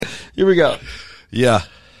Here we go. Yeah.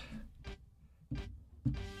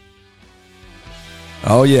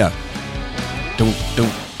 Oh yeah.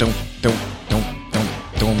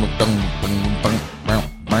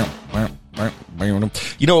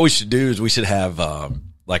 You know what we should do is we should have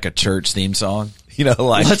like a church theme song. You know,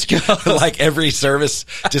 like let's go. Like every service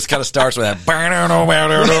just kind of starts with that,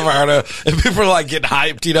 and people are like getting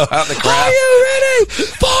hyped. You know, out in the crowd. Are you ready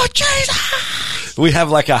for Jesus? We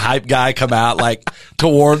have like a hype guy come out like to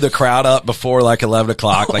warm the crowd up before like 11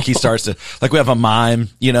 o'clock. Like he starts to, like we have a mime,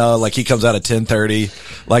 you know, like he comes out at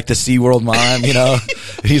 10:30, like the SeaWorld mime, you know,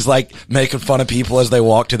 he's like making fun of people as they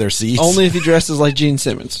walk to their seats. Only if he dresses like Gene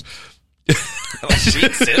Simmons.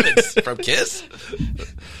 Gene Simmons from Kiss.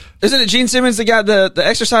 Isn't it Gene Simmons that got the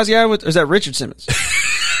exercise guy with, or is that Richard Simmons?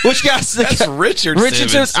 Which guy's the That's guy? Richard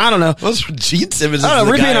Simmons? I don't know. What's Gene Simmons? I don't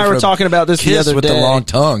know. Rippy and I were talking about this the other with day. the long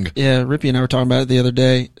tongue. Yeah, Rippy and I were talking about it the other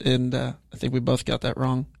day, and I think we both got that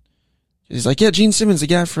wrong. He's like, yeah, Gene Simmons, the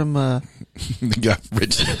guy from... the guy,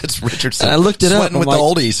 it's Richard Simmons. And I looked it up. Sweating with the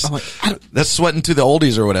oldies. I'm like, that's sweating to the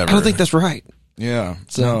oldies or whatever. I don't think that's right. Yeah.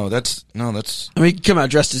 So, that's... I mean, you can come out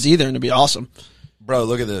dressed as either, and it'd be awesome. Bro,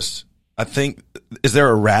 look at this. I think... Is there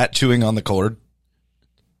a rat chewing on the cord?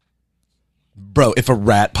 Bro, if a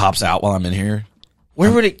rat pops out while I'm in here...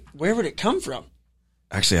 Where would it come from?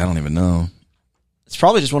 Actually, I don't even know. It's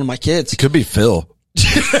probably just one of my kids. It could be Phil.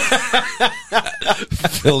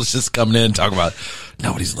 Phil's just coming in talking about,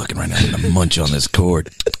 nobody's looking right now. I'm going to munch on this cord.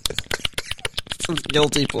 Some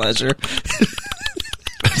guilty pleasure.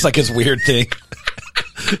 It's like his weird thing.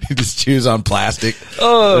 He just chews on plastic.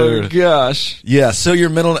 Oh, gosh. Yeah, so your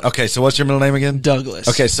middle... Okay, so what's your middle name again? Douglas.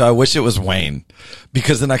 Okay, so I wish it was Wayne,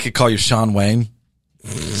 because then I could call you Sean Wayne,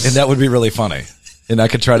 and that would be really funny. And I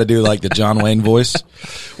could try to do like the John Wayne voice,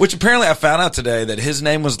 which apparently I found out today that his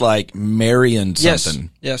name was like Marion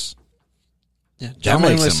something. Yes. Yeah, John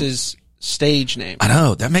Wayne was his stage name. I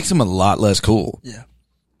know. That makes him a lot less cool. Yeah.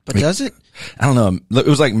 But does it? I don't know. It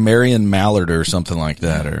was like Marion Mallard or something like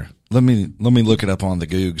that. Or let me look it up on the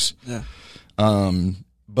Googs. Yeah.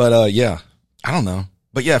 But yeah, I don't know.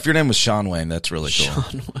 But yeah, if your name was Sean Wayne, that's really cool.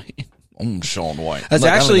 Sean Wayne. Sean Wayne. That's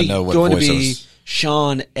actually going to be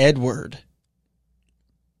Sean Edward.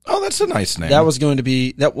 Oh, that's a nice name. That was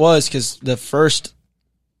because the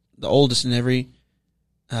oldest in every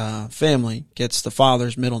family gets the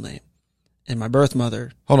father's middle name. And my birth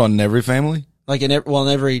mother. Hold on, in every family? Like in your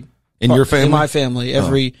family? In my family,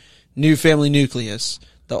 every new family nucleus,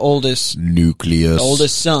 the oldest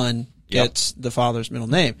son gets the father's middle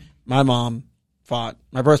name. My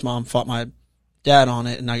birth mom fought my dad on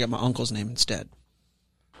it, and I got my uncle's name instead.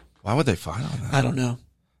 Why would they fight on that? I don't know.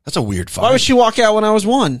 That's a weird fight. Why would she walk out when I was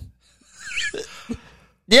 1?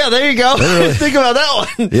 Yeah, there you go. Think about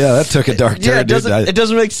that one. Yeah, that took a dark turn. It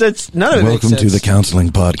doesn't make sense. None of it makes sense. Welcome to the counseling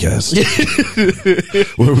podcast,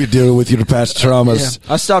 where we deal with your past traumas.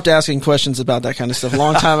 Yeah. I stopped asking questions about that kind of stuff a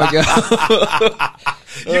long time ago.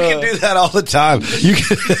 You can do that all the time. You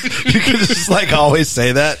can just like always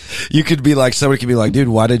say that. You could be like, somebody could be like, dude,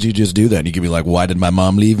 why did you just do that? And you could be like, why did my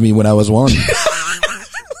mom leave me when I was 1?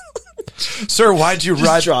 Sir, why'd you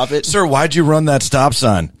drop it? Sir, why'd you run that stop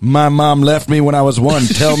sign? My mom left me when I was 1.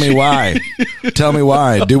 Tell me why. Tell me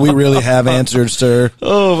why. Do we really have answers, sir?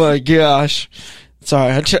 Oh my gosh.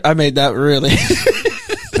 Sorry, I made that really.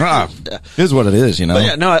 Here's what it is, you know. But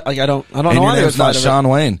yeah, no, I don't know why it's not Sean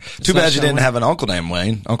Wayne. Too bad you didn't Wayne. have an uncle named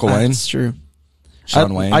Wayne. Uncle Wayne. That's true.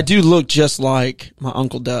 Sean Wayne. I do look just like my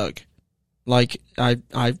Uncle Doug. Like I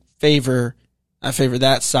favor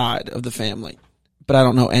that side of the family. But I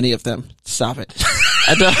don't know any of them. Stop it.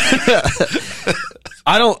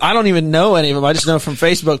 I don't even know any of them. I just know from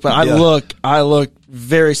Facebook, but I look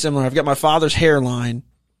very similar. I've got my father's hairline.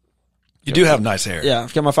 You do have nice hair. Yeah,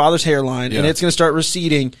 I've got my father's hairline, and it's going to start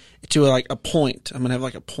receding to like a point. I'm going to have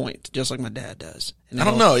like a point, just like my dad does. I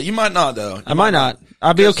don't know. You might not, though. I might not.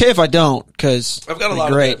 I'd be okay if I don't, because I've got a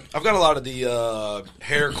lot of the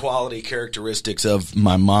hair quality characteristics of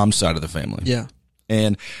my mom's side of the family. Yeah.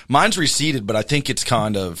 And mine's receded, but I think it's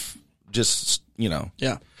kind of just, yeah,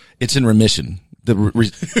 it's in remission.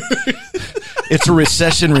 It's a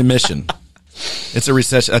recession remission. It's a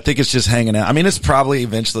recession. I think it's just hanging out. I mean, it's probably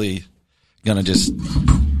eventually going to just,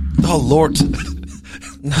 oh Lord.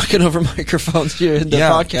 Knocking over microphones here in the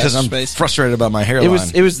podcast I'm space. Frustrated about my hairline.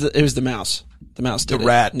 It was the mouse. The mouse did the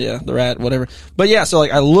rat. Yeah, the rat, whatever. But yeah, so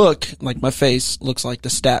like I look, like my face looks like the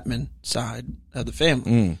Statman side of the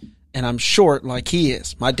family. And I'm short like he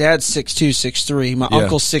is. My dad's 6'2", 6'3". My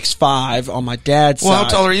uncle's 6'5" on my dad's side. Well, how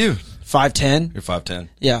tall are you? 5'10". You're 5'10".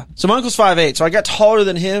 Yeah. So my uncle's 5'8". So I got taller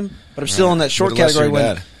than him, but I'm still in that short category.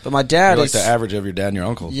 But my dad You're is like the average of your dad and your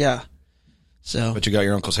uncle. Yeah. So, but you got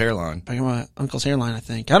your uncle's hairline. I got my uncle's hairline, I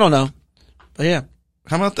think. I don't know. But yeah.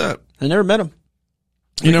 How about that? I never met him.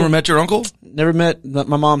 You never met your uncle? Never met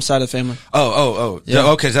my mom's side of the family. Oh.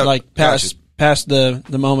 Yeah. Okay. Like past the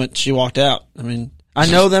moment she walked out. I mean, I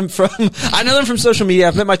know them from social media.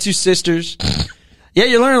 I've met my two sisters. Yeah,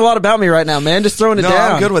 you're learning a lot about me right now, man. Just throwing it down. No,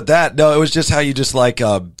 I'm good with that. No, it was just how you just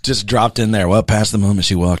just dropped in there. Well, past the moment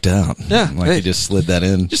she walked out. Yeah. You just slid that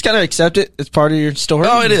in. Just kind of accept it. It's part of your story.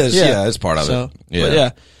 Oh, it is. Yeah, it's part of it.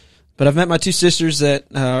 Yeah. But I've met my two sisters that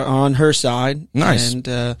are on her side. Nice.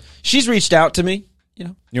 And she's reached out to me. You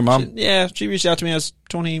know, your mom? She reached out to me. I was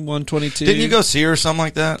 21, 22. Didn't you go see her or something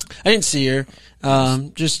like that? I didn't see her.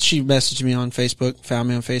 Just she messaged me on Facebook, found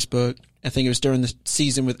me on Facebook. I think it was during the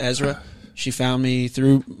season with Ezra. She found me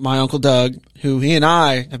through my Uncle Doug, who he and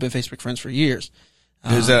I have been Facebook friends for years.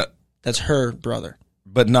 Who's that? That's her brother.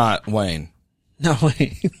 But not Wayne. No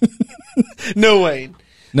Wayne. No Wayne.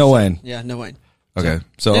 No Wayne. Yeah, no Wayne. Okay.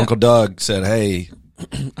 So Uncle Doug said, hey.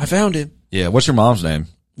 I found him. Yeah. What's your mom's name?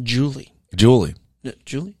 Julie. Julie? Yeah,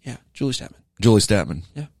 Julie Statman. Julie Statman.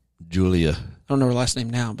 Yeah. Julia. I don't know her last name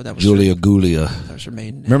now, but that was Julia Gulia. That was her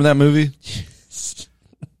maiden name. Remember that movie?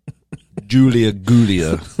 Julia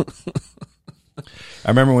Gulia. I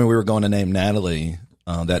remember when we were going to name Natalie,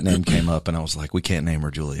 that name came up, and I was like, we can't name her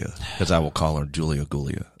Julia, because I will call her Julia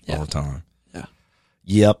Gulia all the time. Yeah.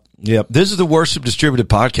 Yep. This is the Worship Distributed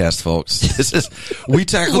podcast, folks. This is we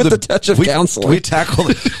tackle with the touch of counseling. We tackle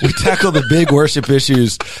the big worship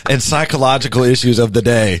issues and psychological issues of the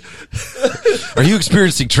day. Are you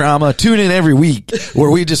experiencing trauma? Tune in every week where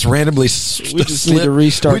we just randomly need to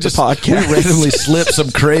restart the podcast. We randomly slip some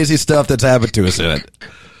crazy stuff that's happened to us in it.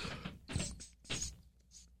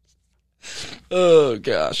 Oh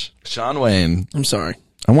gosh, Sean Wayne. I'm sorry.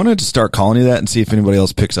 I wanted to start calling you that and see if anybody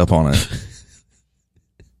else picks up on it.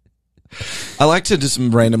 I like to just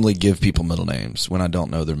randomly give people middle names when I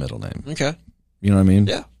don't know their middle name. Okay. You know what I mean?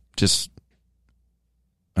 Yeah. Just,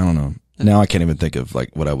 I don't know. Now I can't even think of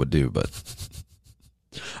what I would do, but.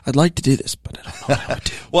 I'd like to do this, but I don't know what I would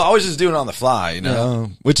do. Well, I was just doing it on the fly, you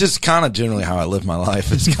know, which is kind of generally how I live my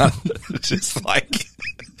life. It's kind of just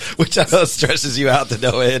which I know stresses you out to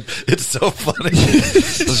no end. It's so funny.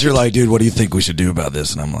 Because you're like, dude, what do you think we should do about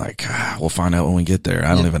this? And I'm like, we'll find out when we get there.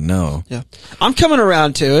 I don't even know. Yeah. I'm coming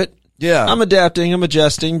around to it. Yeah. I'm adapting. I'm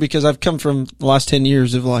adjusting because I've come from the last 10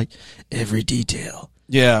 years of every detail.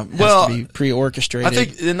 Yeah. Has to be pre-orchestrated. I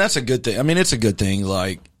think, and that's a good thing. I mean, it's a good thing,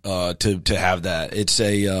 to have that. It's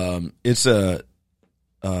a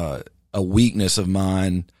weakness of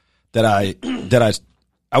mine that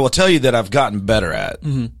I will tell you that I've gotten better at.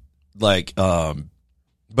 Mm-hmm.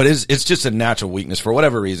 But it's just a natural weakness for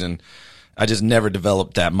whatever reason. I just never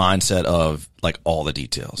developed that mindset of all the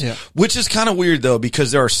details. Yeah. Which is kind of weird though,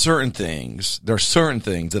 because there are certain things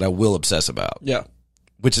that I will obsess about. Yeah.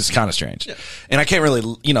 Which is kind of strange. Yeah. And I can't really,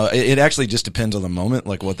 it actually just depends on the moment,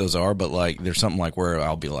 what those are. But there's something where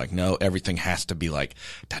I'll be no, everything has to be da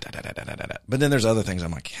da da da da da da. But then there's other things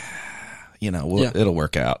I'm it'll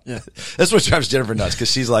work out. Yeah. That's what drives Jennifer nuts,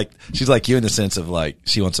 because she's like you in the sense of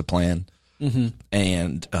she wants a plan. Mm-hmm.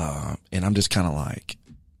 And I'm just kind of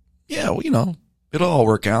yeah, well, it'll all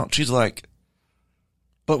work out. She's like,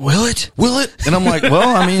 but will it? Will it? And I'm like,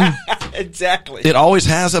 well, I mean, exactly. It always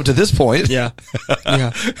has up to this point. Yeah.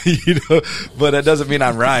 Yeah. But it doesn't mean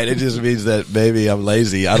I'm right. It just means that maybe I'm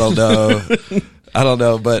lazy. I don't know.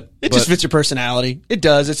 But it just fits your personality. It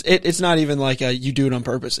does. It's not even you do it on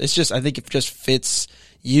purpose. It's just, I think it just fits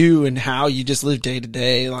you and how you just live day to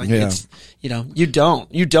day. It's, you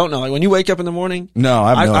don't know. When you wake up in the morning. No,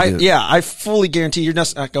 I have no idea. Yeah, I fully guarantee you're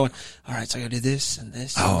not going, all right, so I gotta do this and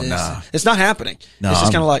this and this. No. It's not happening. No, it's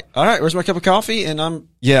just kind of all right, where's my cup of coffee? And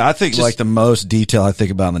yeah, I think the most detail I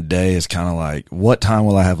think about in the day is kind of what time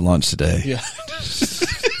will I have lunch today? Yeah.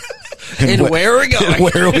 And where are we going?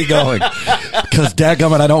 Where are we going? Because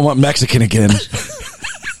dadgummit, I don't want Mexican again.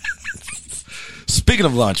 Speaking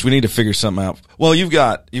of lunch, we need to figure something out. Well, you've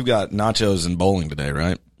got nachos and bowling today,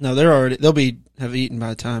 right? No, they'll have eaten by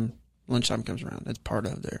the time lunchtime comes around. That's part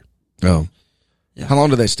of their. Oh, yeah. How long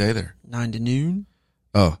do they stay there? 9 to noon.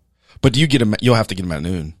 Oh, but you get them. You'll have to get them at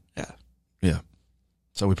noon. Yeah. Yeah.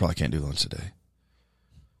 So we probably can't do lunch today.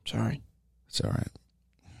 Sorry. It's all right.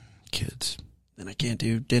 Kids. And I can't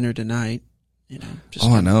do dinner tonight.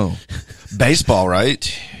 I know. Baseball,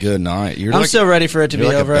 right? Good night. I'm so ready for it to be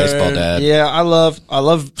over. A baseball dad. Yeah, I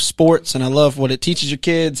love sports, and I love what it teaches your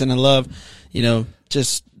kids, and I love,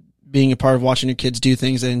 just being a part of watching your kids do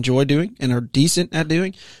things they enjoy doing and are decent at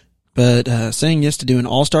doing. But saying yes to doing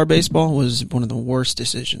all-star baseball was one of the worst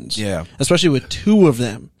decisions. Yeah. Especially with two of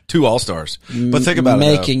them 2 All-Stars. But think about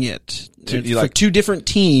making it for like, 2 different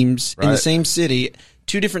teams in the same city,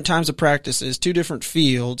 2 different times of practices, 2 different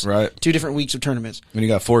fields, 2 different weeks of tournaments. When you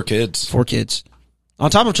got 4 kids. 4 kids.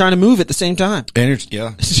 On top of trying to move at the same time. And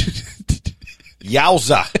yeah.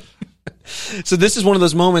 Yowza. So this is one of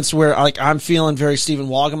those moments where like I'm feeling very Stephen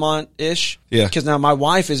Wagamont-ish. Yeah. Because now my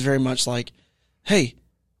wife is very much like, hey,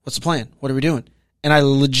 what's the plan? What are we doing? And I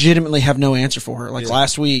legitimately have no answer for her. Like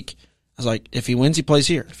last week, I was like, if he wins, he plays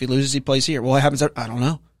here. If he loses, he plays here. Well, what happens? I don't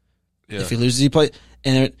know. Yeah. If he loses, he plays.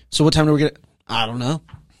 And so what time do we get? I don't know.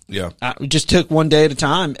 Yeah. We just took one day at a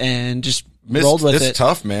time and just rolled with it. It's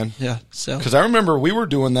tough, man. Yeah. So because I remember we were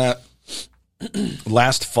doing that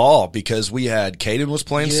last fall because we had Caden was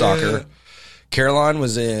playing soccer, Caroline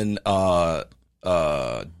was in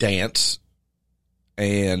dance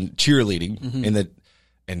and cheerleading,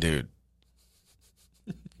 and dude.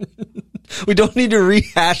 We don't need to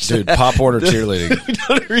rehash dude, that. Pop order cheerleading. We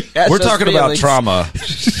don't rehash We're talking about trauma.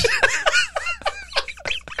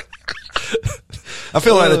 I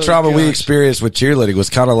feel like the trauma we experienced with cheerleading was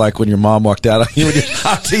kind of like when your mom walked out on you and your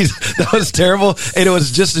aunties. That was terrible, and it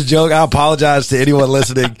was just a joke. I apologize to anyone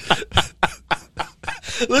listening.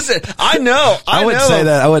 Listen, I know. I wouldn't say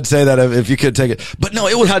that. I wouldn't say that if you could take it. But no,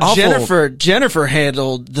 it was awful. Jennifer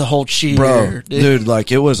handled the whole cheer. Bro, dude,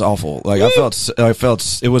 like it was awful. Like I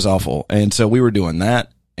felt it was awful. And so we were doing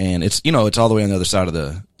that, and it's it's all the way on the other side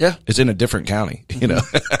of it's in a different county,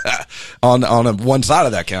 on one side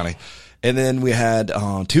of that county. And then we had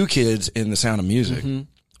 2 kids in The Sound of Music.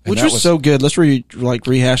 Which was so good. Let's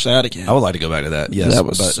rehash that again. I would like to go back to that. Yes. That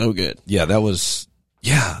was so good. Yeah, that was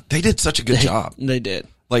they did such a good job. They did.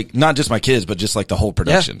 Like not just my kids, but just like the whole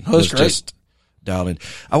production. Yeah, it was great. Just dialed in.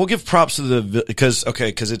 I will give props to because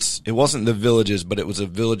it wasn't the Villages, but it was a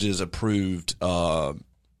Villages approved production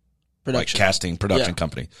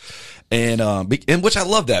company. And which I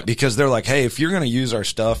love that because they're like, hey, if you're going to use our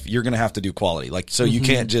stuff, you're going to have to do quality. Like, so you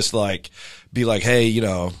can't just be like,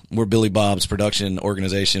 hey, we're Billy Bob's production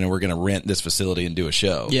organization and we're going to rent this facility and do a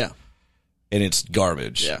show. Yeah. And it's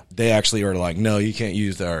garbage. Yeah. They actually are like, no, you can't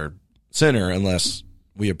use our center unless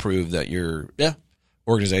we approve that your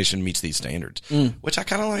organization meets these standards, which I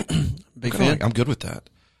kind of like. Big fan. I'm good with that.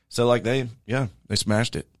 So they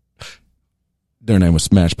smashed it. Their name was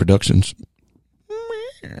Smash Productions.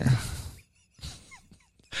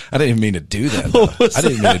 I didn't even mean to do that. I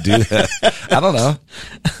didn't mean to do that. I don't know.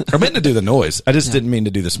 I meant to do the noise. I just didn't mean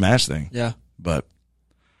to do the smash thing. Yeah. But,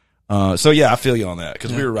 so yeah, I feel you on that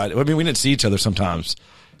because we were right. I mean, we didn't see each other sometimes.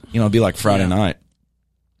 It'd be like Friday night.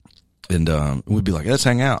 And, we'd be like, let's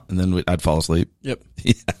hang out. And then I'd fall asleep. Yep.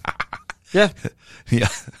 Yeah. Yeah.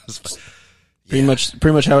 Pretty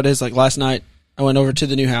much how it is. Like last night, I went over to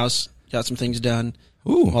the new house, got some things done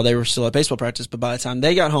while they were still at baseball practice. But by the time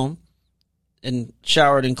they got home and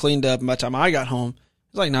showered and cleaned up, and by the time I got home,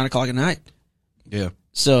 it was like 9 o'clock at night. Yeah.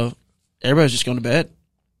 So everybody was just going to bed.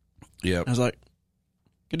 Yeah. I was like,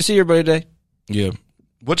 good to see everybody today. Yeah.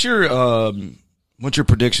 What's your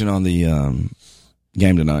prediction on the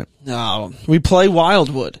game tonight? We play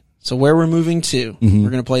Wildwood. So where we're moving to,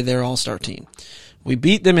 we're going to play their all-star team. We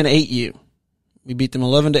beat them in 8U. We beat them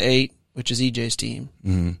 11-8, which is EJ's team.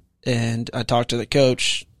 Mm-hmm. And I talked to the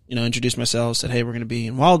coach, introduced myself, said, hey, we're going to be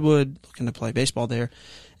in Wildwood, looking to play baseball there.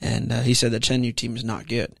 And he said the 10U team is not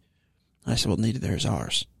good. I said, well, neither there is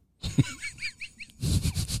ours.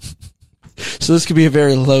 So this could be a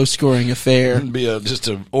very low-scoring affair. It'd be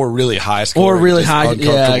really high scoring. Or really high,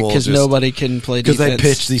 because nobody can play defense. Because they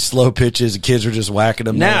pitch these slow pitches, and kids are just whacking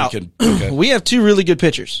them. Now, we have 2 really good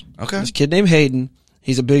pitchers. Okay. This kid named Hayden,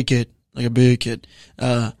 he's a big kid,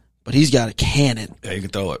 but he's got a cannon. Yeah, you can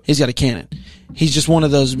throw it. He's got a cannon. He's just one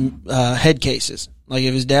of those head cases. Like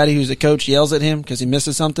if his daddy, who's a coach, yells at him because he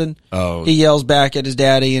misses something, he yells back at his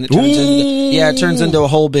daddy, and it turns into a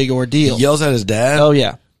whole big ordeal. He yells at his dad? Oh,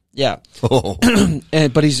 yeah. Yeah. Oh.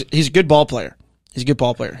 But he's a good ball player. He's a good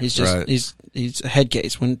ball player. He's just he's a head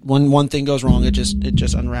case. When one thing goes wrong, it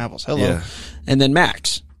just unravels. Hello. Yeah. And then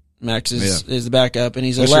Max. Max is the backup, and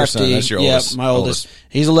he's a lefty. That's your oldest. My oldest.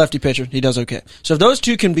 He's a lefty pitcher. He does okay. So if those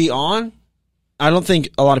 2 can be on, I don't think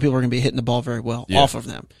a lot of people are going to be hitting the ball very well off of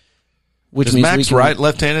them. Is Max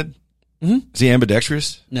left-handed? Mm-hmm. Is he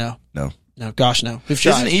ambidextrous? No. Gosh, no. We've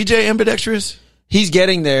tried. Isn't EJ ambidextrous? He's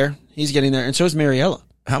getting there, and so is Mariella.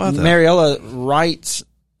 How about that? Mariella writes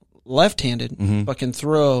left-handed, but can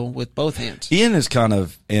throw with both hands. Ian is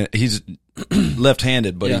he's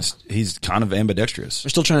left-handed, but he's kind of ambidextrous. We're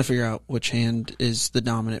still trying to figure out which hand is the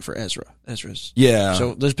dominant for Ezra. Ezra's. Yeah.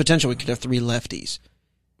 So there's potential we could have 3 lefties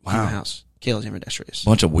in the house. Kayla's ambidextrous.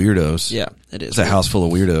 Bunch of weirdos. Yeah, it is. It's a house full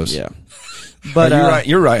of weirdos. Yeah. But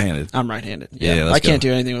you're right-handed. I'm right-handed. Yeah, I can't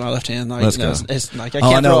do anything with my left hand. Like, let's go. It's like I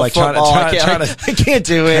can't throw a football. I can't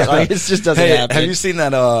do it. Like, it just doesn't happen. Have you seen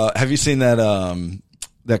that?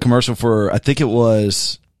 That commercial for, I think it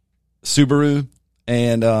was Subaru,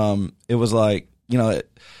 and it was like,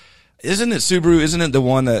 isn't it Subaru? Isn't it the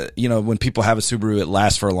one that, when people have a Subaru, it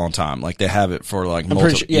lasts for a long time? Like they have it for like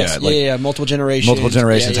multiple, sure, yes, multiple generations. Multiple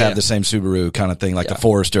generations have the same Subaru kind of thing, like the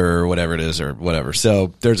Forester or whatever it is or whatever.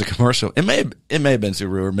 So there's a commercial. It may have been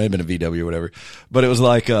Subaru or it may have been a VW or whatever, but it was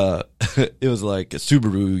like a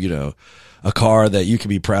Subaru, a car that you could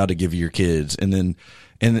be proud to give your kids. And then,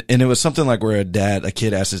 and it was something like where a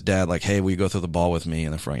kid asked his dad, like, "Hey, will you go throw the ball with me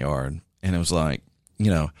in the front yard?" And it was like,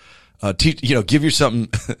 give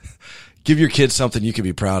your kids something you can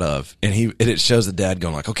be proud of. And it shows the dad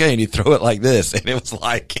going like, "Okay," and you throw it like this. And it was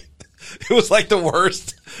like the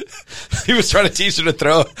worst. He was trying to teach him to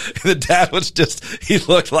throw, and the dad he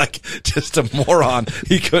looked like just a moron.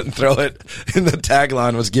 He couldn't throw it. And the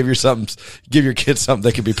tagline was, give your kids something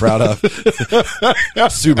they can be proud of.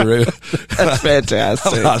 Subaru. That's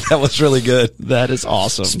fantastic. I thought that was really good. That is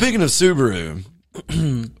awesome. Speaking of Subaru,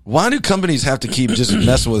 why do companies have to keep just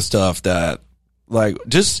messing with stuff that, like,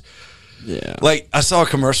 just, like, I saw a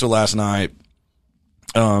commercial last night,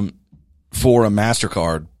 for a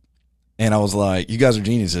MasterCard, and I was like, you guys are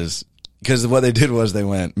geniuses. Because what they did was they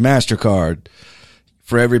went, MasterCard,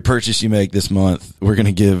 for every purchase you make this month, we're going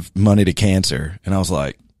to give money to cancer. And I was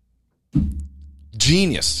like,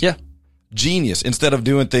 genius. Yeah. Genius. Instead of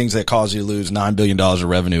doing things that cause you to lose $9 billion of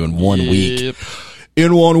revenue in 1 week.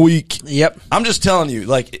 In 1 week. Yep. I'm just telling you,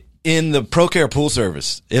 like, in the ProCare pool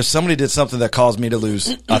service, if somebody did something that caused me to lose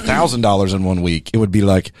 $1,000 in 1 week, it would be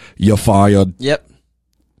like, you're fired. Yep.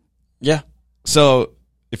 Yeah. So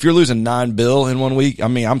if you're losing $9 billion in 1 week, I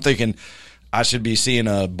mean, I'm thinking I should be seeing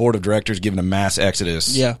a board of directors giving a mass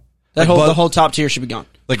exodus. Yeah. The whole top tier should be gone.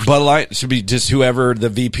 Like Bud Light should be just whoever the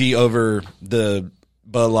VP over the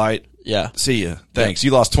Bud Light. Yeah. See ya. Thanks.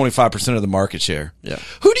 You lost 25% of the market share. Yeah.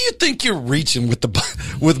 Who do you think you're reaching with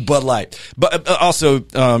with Bud Light? But also,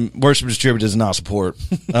 Worship Distributor does not support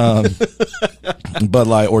Bud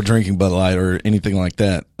Light or drinking Bud Light or anything like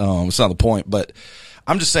that. It's not the point. But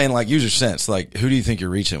I'm just saying, like, use your sense. Like, who do you think you're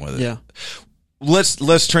reaching with it? Yeah.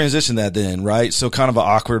 Let's transition that then, right? So kind of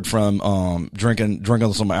awkward from drinking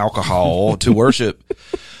some alcohol to worship.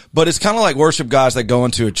 But it's kind of like worship guys that go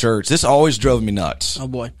into a church. This always drove me nuts. Oh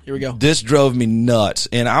boy, here we go. This drove me nuts.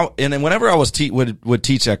 And then whenever I was would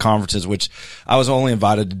teach at conferences, which I was only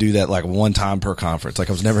invited to do that like one time per conference. Like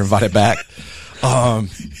I was never invited back.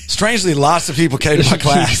 Strangely, lots of people came to my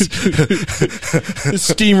class.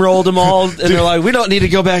 Steamrolled them all, and they're like, "We don't need to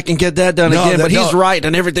go back and get that done again." But he's right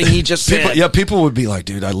on everything he just said. Yeah, people would be like,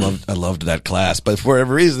 "Dude, I loved that class," but for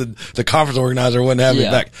whatever reason, the conference organizer wouldn't have me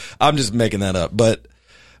back. I'm just making that up, but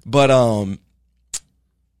why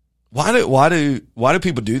do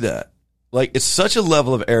people do that? Like, it's such a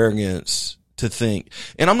level of arrogance to think.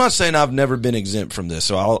 And I'm not saying I've never been exempt from this,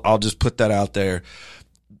 so I'll just put that out there.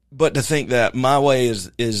 But to think that my way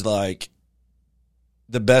is like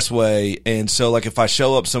the best way, and so like if I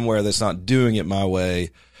show up somewhere that's not doing it my way,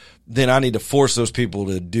 then I need to force those people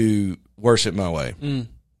to do worship my way.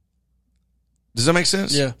 Does that make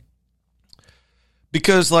sense? Yeah.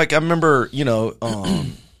 Because like I remember,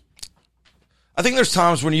 I think there's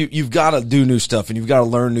times when you've got to do new stuff and you've got to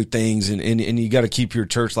learn new things and you got to keep your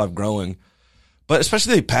church life growing. But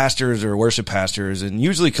especially pastors or worship pastors, and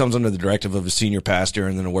usually comes under the directive of a senior pastor,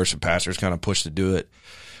 and then a worship pastor is kind of pushed to do it.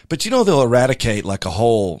 But they'll eradicate like a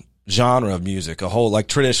whole genre of music, a whole like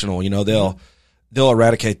traditional. They'll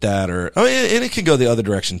eradicate that, and it can go the other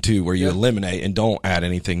direction too, where you eliminate and don't add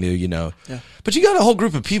anything new. Yeah. But you got a whole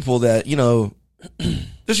group of people that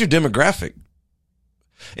there's your demographic,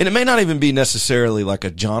 and it may not even be necessarily like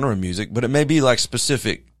a genre of music, but it may be like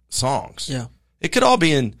specific songs. Yeah, it could all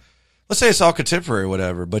be in. Let's say it's all contemporary or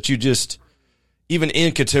whatever, but you just, even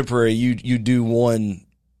in contemporary, you do one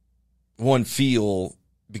feel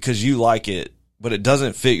because you like it, but it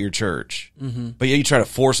doesn't fit your church. Mm-hmm. But yeah, you try to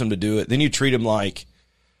force them to do it. Then you treat them like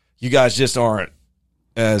you guys just aren't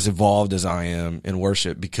as evolved as I am in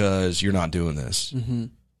worship because you're not doing this. Mm-hmm.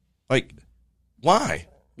 Like, why?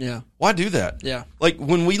 Yeah. Why do that? Yeah. Like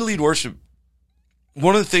when we lead worship,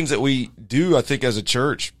 one of the things that we do, I think, as a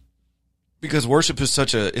church, because worship is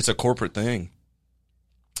it's a corporate thing,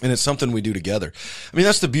 and it's something we do together. I mean,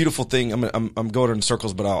 that's the beautiful thing. I'm going in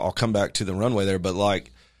circles, but I'll come back to the runway there. But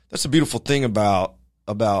like, that's the beautiful thing about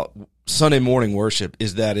Sunday morning worship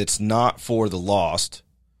is that it's not for the lost.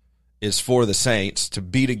 It's for the saints to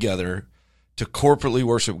be together, to corporately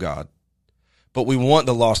worship God. but we want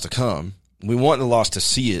the lost to come. We want the lost to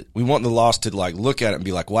see it. We want the lost to like look at it and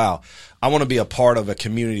be like, wow, I want to be a part of a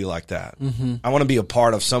community like that. Mm-hmm. I want to be a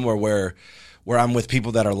part of somewhere where I'm with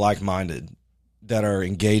people that are like-minded, that are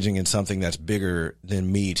engaging in something that's bigger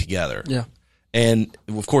than me together. Yeah. And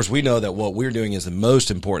of course we know that what we're doing is the most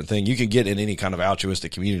important thing you can get in any kind of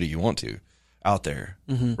altruistic community you want to out there.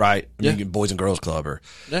 Mm-hmm. Right. I mean, you can Boys and Girls Club or,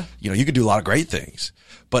 you can do a lot of great things,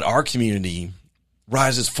 but our community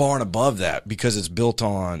rises far and above that because it's built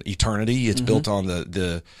on eternity. It's built on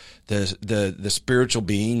the spiritual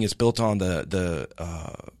being. It's built on the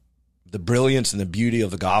brilliance and the beauty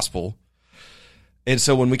of the gospel. And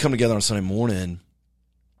so when we come together on Sunday morning,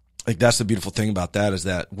 like that's the beautiful thing about that is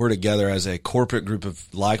that we're together as a corporate group of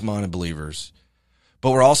like-minded believers,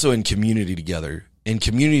 but we're also in community together. And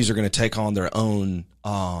communities are going to take on their own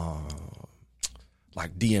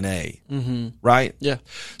like DNA, right? Yeah.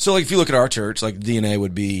 So like if you look at our church, like DNA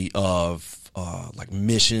would be of like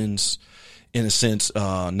missions in a sense,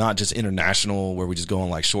 not just international where we just go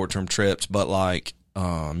on like short-term trips, but like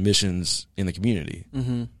missions in the community.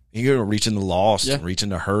 Mm-hmm. You're reaching the lost, reaching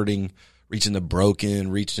the hurting, reaching the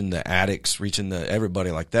broken, reaching the addicts, reaching the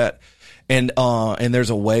everybody like that. And there's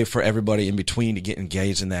a way for everybody in between to get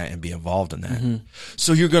engaged in that and be involved in that. Mm-hmm.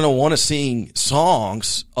 So you're going to want to sing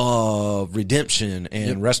songs of redemption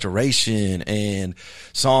and restoration and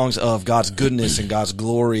songs of God's goodness and God's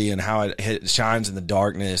glory and how it shines in the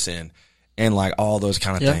darkness and like all those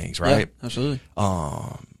kind of things, right? Yeah, absolutely.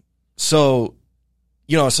 So,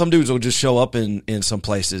 some dudes will just show up in some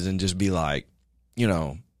places and just be like,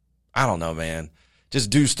 I don't know, man. Just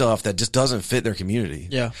do stuff that just doesn't fit their community.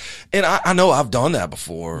 Yeah. And I know I've done that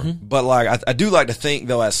before, but like, I do like to think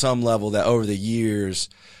though at some level that over the years,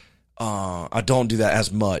 I don't do that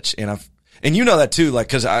as much. And that too, like,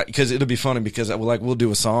 cause it'll be funny because we'll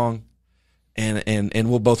do a song and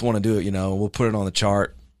we'll both want to do it, we'll put it on the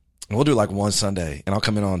chart and we'll do it like one Sunday and I'll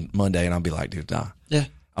come in on Monday and I'll be like, dude, nah. Yeah.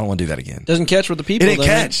 I don't want to do that again. Doesn't catch with the people. It didn't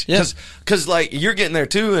catch. Yeah. Cause like you're getting there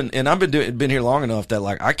too. And I've been here long enough that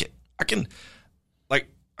like I can, like,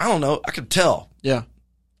 I don't know. I could tell. Yeah.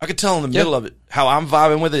 I could tell in the middle of it how I'm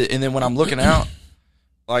vibing with it. And then when I'm looking out,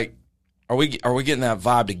 like, are we getting that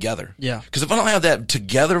vibe together? Yeah. Cause if I don't have that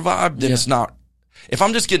together vibe, then it's not, if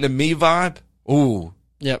I'm just getting a me vibe, ooh.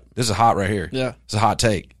 Yep. This is hot right here. Yeah. It's a hot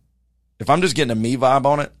take. If I'm just getting a me vibe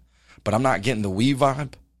on it, but I'm not getting the we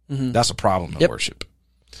vibe, that's a problem in worship.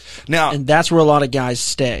 Now, and that's where a lot of guys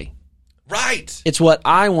stay. Right. It's what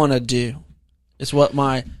I want to do. It's what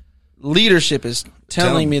my leadership is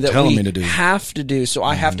telling me that we have to do. So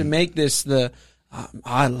I have to make this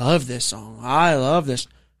I love this song. I love this.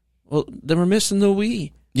 Well, then we're missing the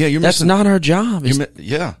we. Yeah, that's not our job.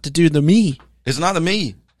 To do the me. It's not the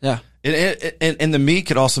me. Yeah. And the me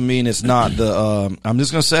could also mean it's not the, I'm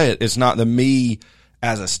just going to say it. It's not the me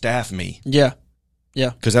as a staff me. Yeah.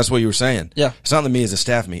 Yeah. Because that's what you were saying. Yeah. It's not the me as a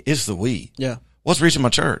staff me. It's the we. Yeah. What's reaching my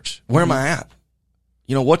church? Where am I at?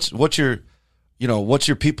 What's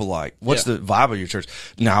your people like? What's the vibe of your church?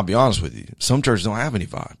 Now, I'll be honest with you. Some churches don't have any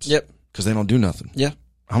vibes. Yep. Because they don't do nothing. Yeah.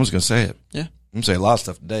 I'm just going to say it. Yeah. I'm going to say a lot of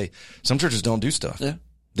stuff today. Some churches don't do stuff. Yeah.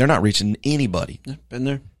 They're not reaching anybody. Yeah. Been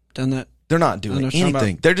there, done that. They're not doing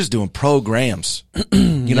anything. They're just doing programs,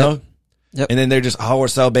 know? Yep. And then they're just, we're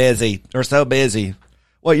so busy. We're so busy.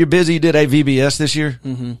 What, you're busy? You did a VBS this year?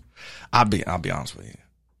 Mm-hmm. I'll be honest with you.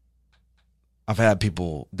 I've had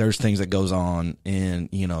people, there's things that goes on in,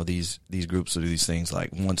 these groups will do these things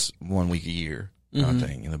like one week a year kind of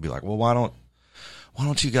thing. And they'll be like, well, why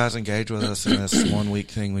don't you guys engage with us in this 1 week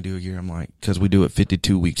thing we do a year? I'm like, because we do it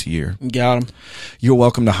 52 weeks a year. Got them. You're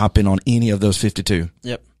welcome to hop in on any of those 52.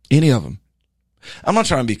 Yep. Any of them. I'm not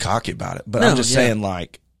trying to be cocky about it, but I'm just saying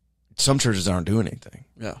like some churches aren't doing anything.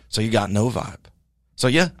 Yeah. So you got no vibe. So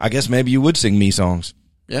yeah, I guess maybe you would sing me songs.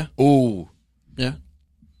 Yeah. Ooh. Yeah.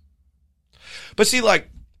 But see, like,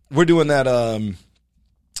 we're doing that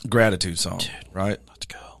gratitude song, dude, right? Let's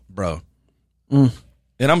go. Bro. And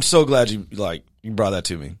I'm so glad you brought that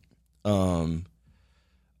to me.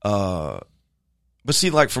 But see,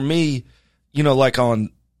 like for me, like on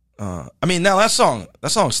now that song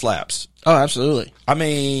slaps. Oh, absolutely. I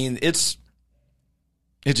mean, it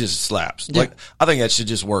just slaps. Yeah. Like, I think that should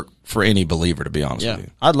just work for any believer, to be honest with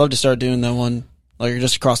you. I'd love to start doing that one, like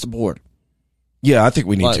just across the board. Yeah, I think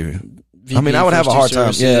we need to. VP, I mean, I would have a hard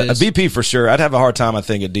time. Yeah, a VP for sure. I'd have a hard time, I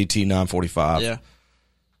think, at DT 945. Yeah.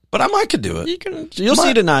 But I could do it. You'll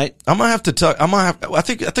see tonight. I might have to talk. I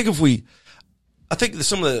think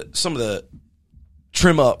some of the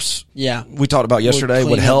trim ups we talked about yesterday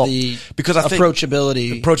would help because I think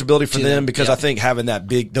approachability for them because I think having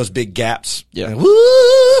those big gaps. Yeah.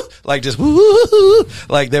 Woo! like just woo,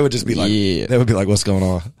 like they would just be like, they would be like, what's going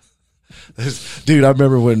on? Dude, I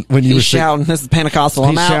remember when you were shouting, this is Pentecostal.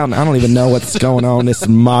 I'm out. Shouting, I don't even know what's going on. This is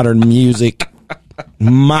modern music,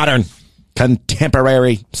 modern,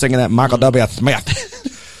 contemporary, singing that Michael W. Smith.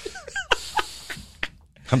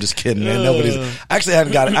 I'm just kidding, man. Nobody's actually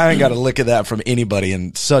I ain't got a lick of that from anybody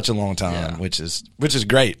in such a long time, which is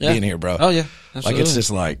great being here, bro. Oh yeah, absolutely. Like it's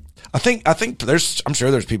just like I think I'm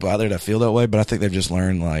sure there's people out there that feel that way, but I think they've just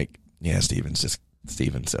learned like, yeah, Steven's just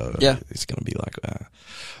Steven, so it's gonna be like that.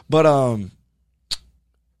 But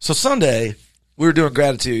so Sunday we were doing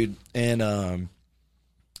gratitude, and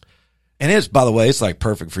it's, by the way, it's like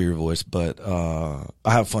perfect for your voice, but I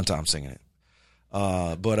have a fun time singing it.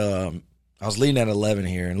 But I was leading at 11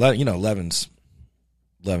 here, and 11's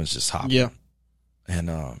just hopping. Yeah. And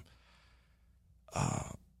I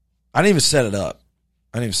didn't even set it up.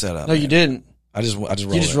 No, man. You didn't. I just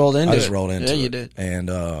rolled into it. Yeah, you did. And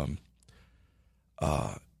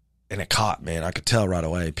it caught, man. I could tell right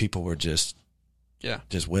away. People were just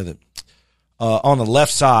with it. On the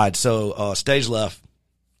left side, so stage left,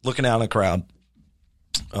 looking out in the crowd,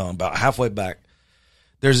 about halfway back,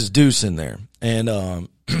 there's this dude in there, and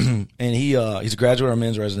and he's a graduate of our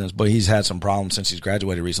men's residence, but he's had some problems since he's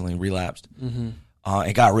graduated recently and relapsed.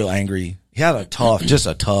 And got real angry. He had a tough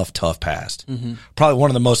past. Probably one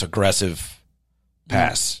of the most aggressive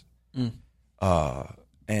pasts.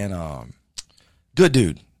 And good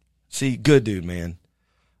dude. See, good dude, man.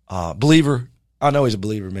 Believer. I know he's a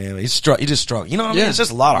believer, man. He just struggled. You know what I mean? It's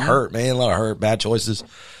just a lot of hurt, man. A lot of hurt, bad choices.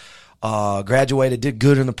 Graduated, did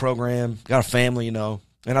good in the program, got a family, you know.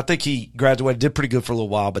 And I think he graduated, did pretty good for a little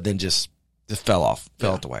while, but then just fell off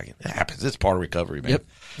the wagon. It happens. It's part of recovery, man.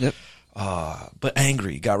 Yep. But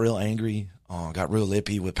angry, got real angry, got real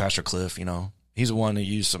lippy with Pastor Cliff, you know. He's the one who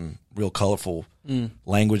used some real colorful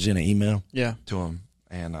language in an email to him.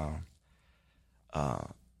 And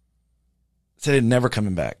said he'd never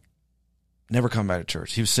coming back to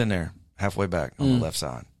church. He was sitting there halfway back on the left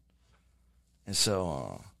side. And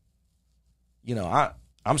so, you know,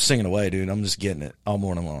 I'm singing away, dude. I'm just getting it all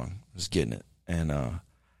morning long. Just getting it. And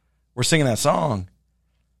we're singing that song,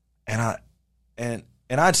 and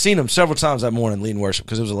I'd seen him several times that morning leading worship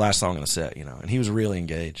because it was the last song in the set, you know, and he was really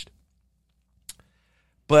engaged.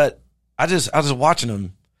 But I was watching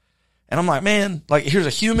him, and I'm like, man, like here's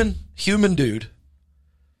a human dude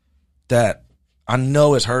that I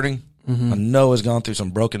know is hurting. I know has gone through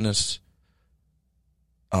some brokenness.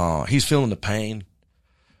 He's feeling the pain.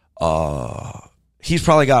 He's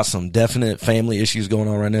probably got some definite family issues going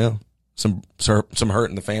on right now. Some hurt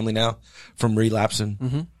in the family now from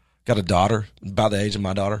relapsing. Got a daughter about the age of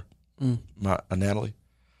my daughter, Natalie.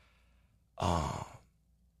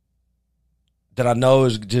 That I know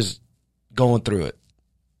is just going through it.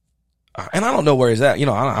 And I don't know where he's at. You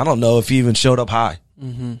know, I don't know if he even showed up high.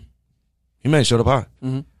 He may have showed up high.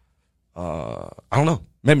 I don't know.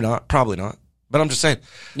 Maybe not. Probably not. But I'm just saying,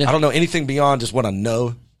 I don't know anything beyond just what I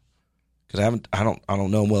know. Because I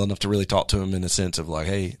don't know him well enough to really talk to him in the sense of like,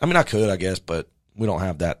 hey, I mean, I could, I guess, but we don't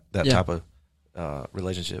have that type of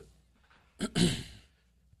relationship.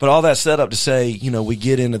 But all that set up to say, you know, we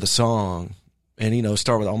get into the song and, you know,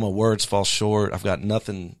 start with all my words fall short. I've got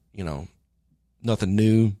nothing, you know, nothing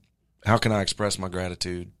new. How can I express my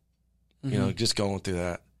gratitude? You know, just going through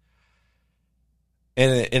that.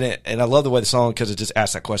 And I love the way the song, because it just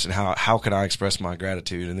asks that question, how can I express my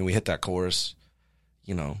gratitude? And then we hit that chorus,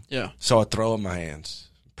 you know. Yeah. So I throw in my hands,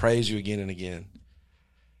 praise you again and again.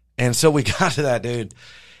 And so we got to that, dude.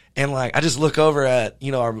 And like, I just look over at,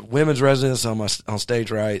 you know, our women's residence on stage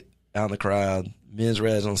right, out in the crowd, men's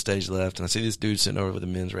res on stage left, and I see this dude sitting over with the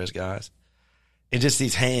men's res guys. And just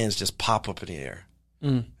these hands just pop up in the air.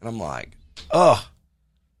 And I'm like, oh,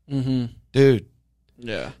 dude.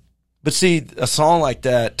 Yeah. But see, a song like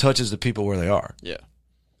that touches the people where they are. Yeah.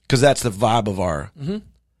 Because that's the vibe of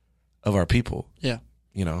our people. Yeah.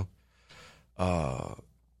 You know?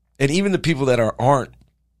 And even the people that aren't,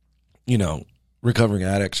 you know, recovering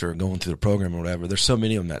addicts or going through the program or whatever, there's so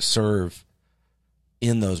many of them that serve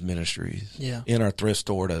in those ministries. Yeah. In our thrift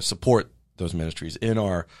store to support those ministries. In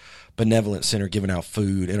our benevolent center giving out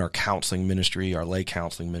food. In our counseling ministry, our lay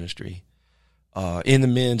counseling ministry. In the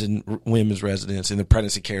men's and women's residence, in the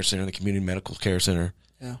pregnancy care center, the community medical care center.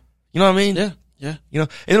 Yeah. You know what I mean? Yeah. Yeah. You know,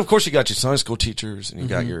 and of course you got your Sunday school teachers and you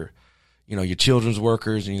got your, you know, your children's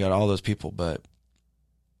workers and you got all those people, but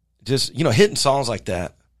just, you know, hitting songs like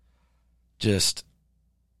that, just,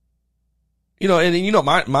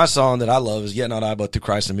 my song that I love is Yet Not I, But Through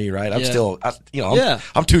Christ in Me, right? I'm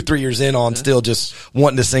 2-3 years in on still just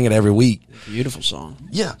wanting to sing it every week. Beautiful song.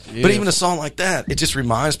 Yeah. Beautiful. But even a song like that, it just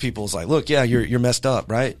reminds people, it's like, look, yeah, you're messed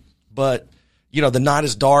up, right? But, the night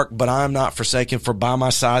is dark, but I am not forsaken, for by my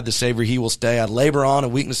side the Savior, he will stay. I labor on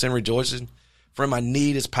in weakness and rejoicing, for in my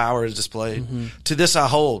need his power is displayed. Mm-hmm. To this I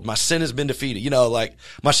hold, my sin has been defeated.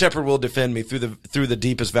 My shepherd will defend me, through the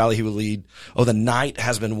deepest valley he will lead. Oh, the night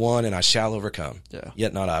has been won and I shall overcome. Yeah.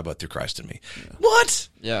 Yet not I, but through Christ in me. Yeah. What?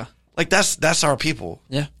 Yeah. Like that's our people.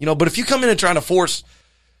 Yeah. But if you come in and trying to force,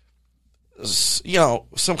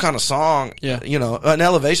 some kind of song, an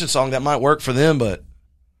elevation song that might work for them, but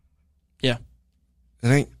yeah, it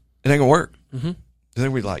ain't gonna work. Mm-hmm.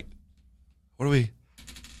 Then we like, what are we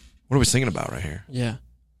singing about right here? Yeah.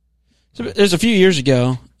 So there's a few years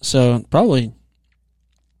ago, so probably,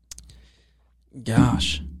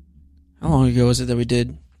 gosh, how long ago was it that we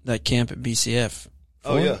did that camp at BCF?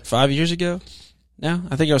 5 years ago now?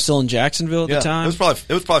 I think I was still in Jacksonville at the time. It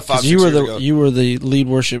was probably 5 years ago. You were the lead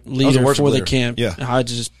worship leader for the camp. Yeah. I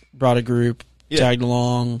just brought a group, tagged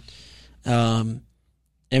along, and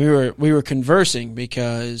we were conversing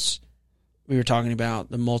because we were talking about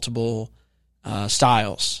the multiple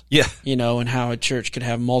styles. Yeah. And how a church could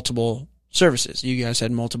have multiple services. You guys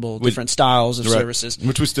had multiple different styles of services.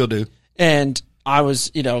 Which we still do. And I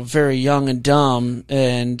was, very young and dumb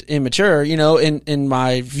and immature, in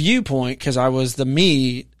my viewpoint, because I was the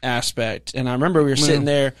me aspect. And I remember we were sitting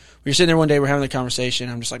there one day, we're having the conversation.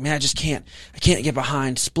 I'm just like, man, I can't get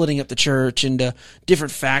behind splitting up the church into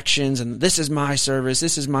different factions. And this is my service.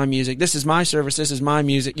 This is my music. This is my service. This is my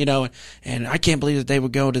music, and I can't believe that they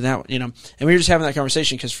would go to that, and we were just having that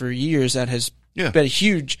conversation because for years that has been a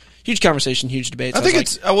huge conversation, huge debate. So I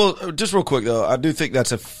think just real quick though, I do think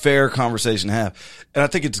that's a fair conversation to have. And I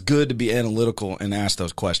think it's good to be analytical and ask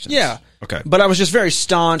those questions. Yeah. Okay. But I was just very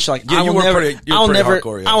staunch, like, I will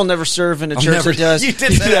never serve in a church that does. You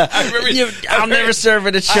did say that. I remember I'll never serve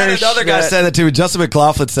in a church. I had another guy said that to me. Justin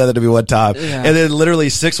McLaughlin said that to me one time. Yeah. And then literally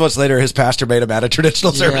 6 months later, his pastor made him out of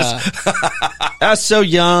traditional service. I was so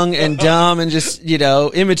young and dumb and just,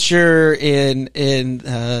 immature in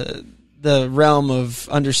the realm of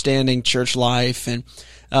understanding church life. And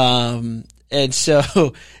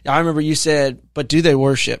so I remember you said, but do they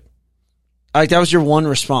worship? Like, that was your one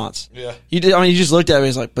response. Yeah. You just looked at me and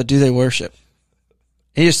was like, but do they worship?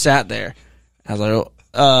 He just sat there. I was like,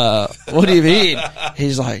 what do you mean?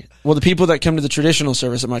 He's like, well, the people that come to the traditional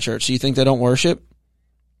service at my church, do you think they don't worship?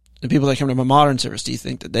 The people that come to my modern service, do you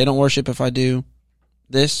think that they don't worship if I do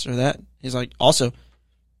this or that? He's like, also,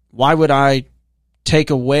 why would I take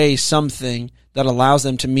away something that allows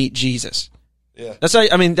them to meet Jesus? Yeah.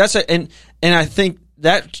 And I think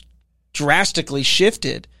that drastically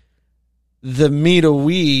shifted the me to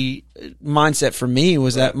we mindset for me.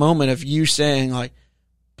 Was that moment of you saying, like,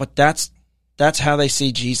 but that's how they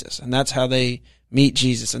see Jesus, and that's how they meet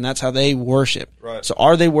Jesus, and that's how they worship. Right. So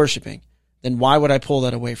are they worshiping? Then why would I pull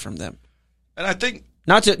that away from them? And I think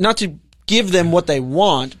not to give them what they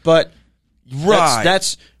want, but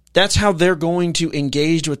that's how they're going to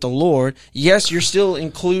engage with the Lord. Yes, you're still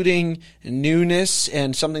including newness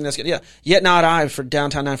and something that's good. Yeah. Yet Not I for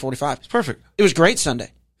Downtown 945. It's perfect. It was great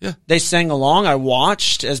Sunday. Yeah. They sang along. I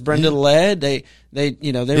watched as Brenda led.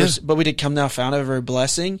 But we did Come Thou Fount of Every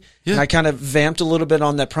Blessing. Yeah. And I kind of vamped a little bit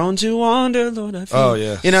on that prone to wander, Lord, I feel. Oh,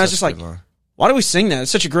 yeah. I was just like, why do we sing that?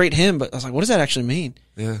 It's such a great hymn, but I was like, what does that actually mean?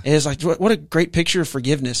 Yeah. It's like, what a great picture of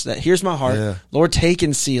forgiveness, that here's my heart. Yeah. Lord, take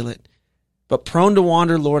and seal it. But prone to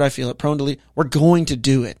wander, Lord, I feel it. Prone to leave. We're going to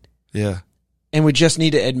do it. Yeah. And we just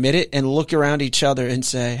need to admit it and look around each other and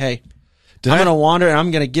say, hey, I'm going to wander and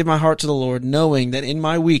I'm going to give my heart to the Lord, knowing that in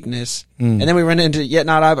my weakness, and then we run into Yet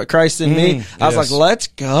Not I, but Christ in me. I was like, let's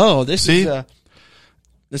go. This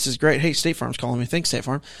is great. Hey, State Farm's calling me. Thanks, State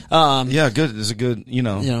Farm. Yeah, good. It's a good,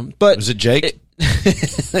 but was it Jake?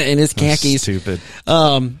 In his khakis. Stupid.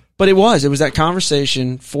 But it was that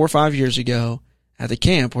conversation 4 or 5 years ago at the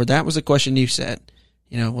camp where that was the question you said,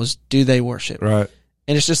 was do they worship? Right.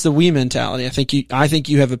 And it's just the we mentality. I think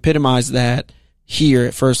you have epitomized that here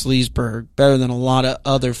at First Leesburg better than a lot of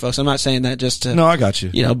other folks. I'm not saying that just to... No, I got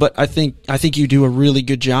you. But I think you do a really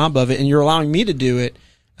good job of it, and you're allowing me to do it,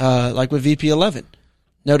 like with VP 11.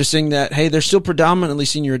 Noticing that, hey, there's still predominantly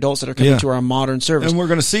senior adults that are coming to our modern service. And we're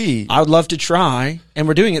going to see. I would love to try, and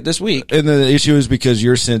we're doing it this week. And the issue is because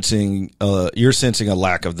you're sensing a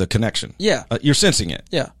lack of the connection. Yeah. You're sensing it.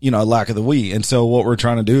 Yeah. A lack of the we. And so what we're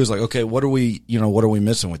trying to do is like, okay, what are we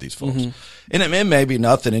missing with these folks? Mm-hmm. And it may be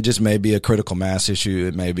nothing. It just may be a critical mass issue.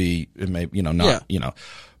 It may be not,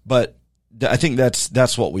 but I think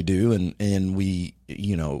that's what we do, and we,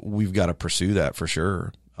 we've got to pursue that for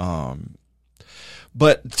sure.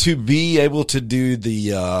 But to be able to do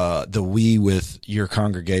the we with your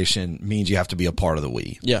congregation means you have to be a part of the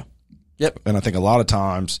we. Yeah. Yep. And I think a lot of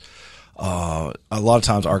times our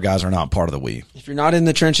guys are not part of the we. If you're not in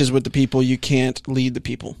the trenches with the people, you can't lead the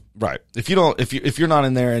people. Right. If you're not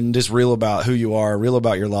in there and just real about who you are, real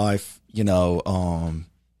about your life,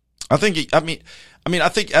 I think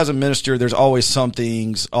as a minister, there's always some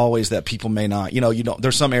things that people may not,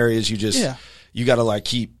 there's some areas you just, you got to like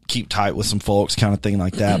keep tight with some folks kind of thing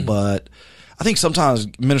like that. But I think sometimes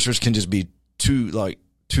ministers can just be too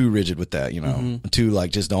rigid with that, too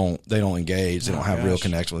like just they don't engage. They don't have real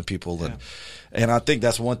connection with people. Yeah. And I think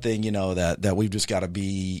that's one thing, that we've just got to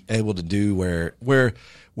be able to do where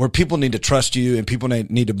people need to trust you and people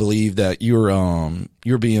need to believe that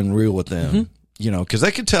you're being real with them. Because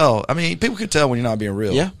they can tell. I mean, people can tell when you're not being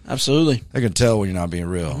real. Yeah, absolutely. They can tell when you're not being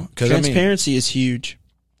real. Transparency is huge.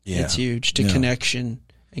 Yeah. It's huge to connection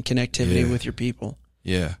and connectivity with your people.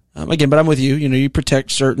 Yeah. Again, but I'm with you. You protect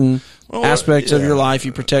certain aspects of your life.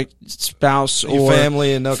 You protect spouse or your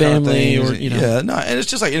family and family, kind of things. No, and it's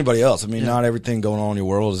just like anybody else. I mean, not everything going on in your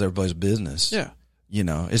world is everybody's business. Yeah.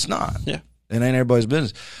 It's not. Yeah. It ain't everybody's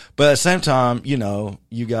business. But at the same time, you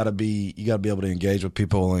gotta be able to engage with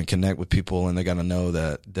people and connect with people, and they gotta know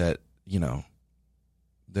that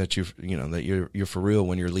you're for real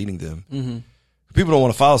when you're leading them. Mm-hmm. People don't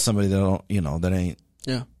want to follow somebody that that ain't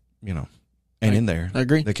ain't in there. I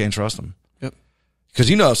agree. They can't trust them. Yep.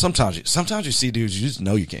 Because sometimes you see dudes you just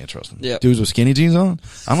know you can't trust them. Yep. Dudes with skinny jeans on,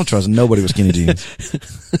 I don't trust nobody with skinny jeans.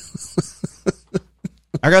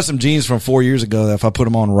 I got some jeans from 4 years ago that if I put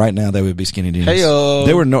them on right now, they would be skinny jeans. Hey-o.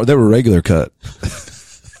 They were regular cut.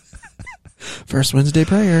 First Wednesday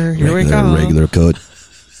prayer. Here we go. Regular cut.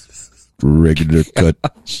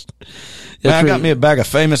 Man, I got me a bag of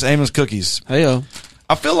Famous Amos cookies. Hey-o.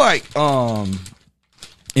 I feel like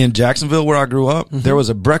in Jacksonville where I grew up, there was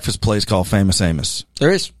a breakfast place called Famous Amos.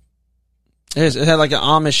 There is. It had like an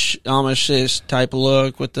Amish-ish type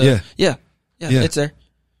look with the yeah. It's there.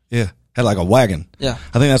 Yeah. Had like a wagon. Yeah.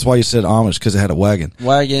 I think that's why you said Amish, because it had a wagon.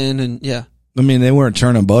 Wagon and yeah. I mean, they weren't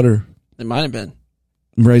churning butter. It might have been.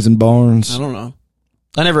 Raising barns. I don't know.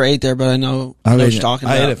 I never ate there, but I know what you're talking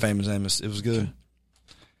about. I ate at Famous Amos. It was good.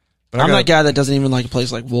 But I'm that guy that doesn't even like a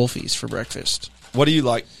place like Wolfie's for breakfast. What do you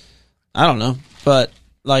like? I don't know. But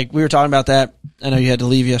like we were talking about that. I know you had to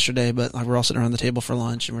leave yesterday, but like we're all sitting around the table for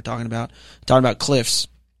lunch and we're talking about Cliff's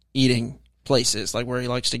eating places, like where he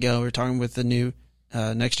likes to go. We were talking with the new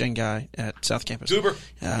next gen guy at South Campus. Goober.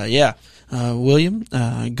 William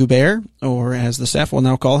Goubert, or as the staff will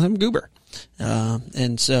now call him, Goober.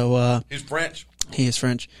 And so he's French. He is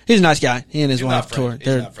French. He's a nice guy. He and his wife Tor. I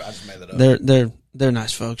just made that up. They're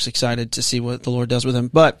nice folks. Excited to see what the Lord does with him.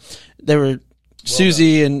 But they were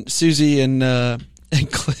Susie and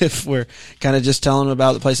Cliff were kind of just telling him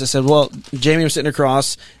about the place. I said, well, Jamie was sitting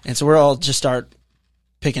across, and so we're all just start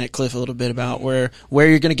picking at Cliff a little bit about where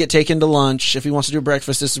you're going to get taken to lunch. If he wants to do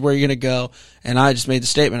breakfast, this is where you're going to go. And I just made the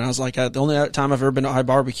statement. I was like, the only time I've ever been to High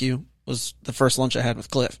Barbecue was the first lunch I had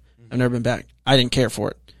with Cliff. I've never been back. I didn't care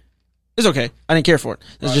for it. It's okay. I didn't care for it.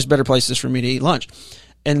 There's just better places for me to eat lunch.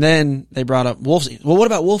 And then they brought up Wolfie's. Well, what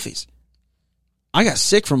about Wolfie's? I got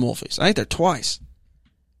sick from Wolfie's. I ate there twice.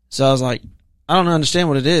 So I was like, I don't understand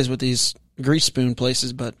what it is with these grease spoon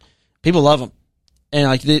places, but people love them. And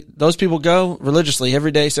like those people go religiously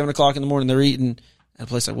every day, 7 o'clock in the morning, they're eating at a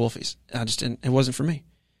place like Wolfie's. I just didn't, it wasn't for me.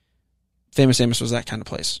 Famous Amos was that kind of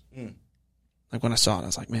place. Like when I saw it, I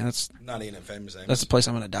was like, man, that's not eating at Famous Amos. That's the place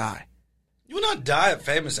I'm going to die. You would not die at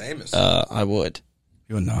Famous Amos. I would.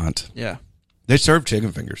 You would not. Yeah. They serve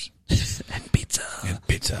chicken fingers. And pizza.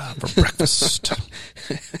 For breakfast.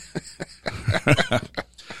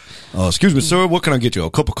 Excuse me, sir. What can I get you?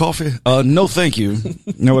 A cup of coffee? No, thank you.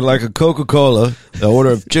 I would like a Coca-Cola, an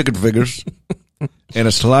order of chicken fingers, and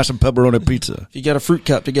a slice of pepperoni pizza. If you got a fruit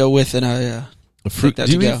cup to go with, and a fruit. Do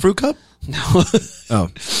you eat fruit cup? No. Oh.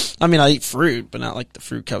 I mean, I eat fruit, but not like the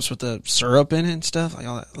fruit cups with the syrup in it and stuff. Like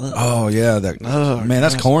all that. Ugh. Oh yeah,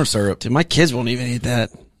 that's corn syrup. Dude, my kids won't even eat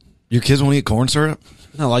that. Your kids won't eat corn syrup?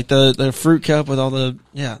 No, like the fruit cup with all the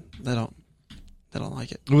they don't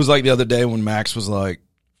like it. It was like the other day when Max was like,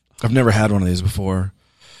 I've never had one of these before.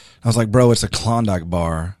 I was like, bro, it's a Klondike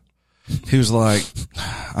bar. He was like,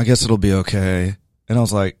 I guess it'll be okay. And I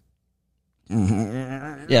was like,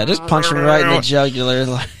 yeah, just punch him right in the jugular.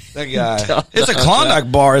 Like, that guy. It's a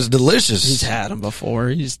Klondike bar. It's delicious. He's had them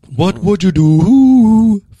before. What would you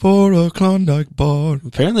do for a Klondike bar.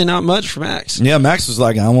 Apparently not much for Max. Yeah, Max was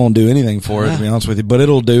like, I won't do anything for it, to be honest with you, but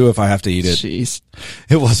it'll do if I have to eat it. Jeez.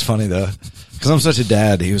 It was funny, though, because I'm such a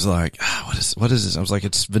dad. He was like, what is this? I was like,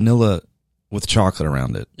 it's vanilla with chocolate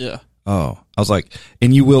around it. Yeah. Oh. I was like,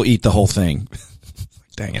 and you will eat the whole thing.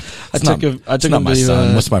 Dang it. I took him my to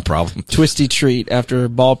son. What's my problem? Twisty Treat after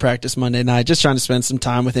ball practice Monday night, just trying to spend some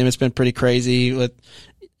time with him. It's been pretty crazy with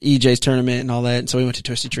EJ's tournament and all that. And so we went to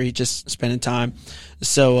Twisty Treat, just spending time.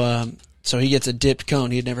 So he gets a dipped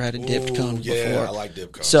cone. He had never had a dipped cone before. Yeah, I like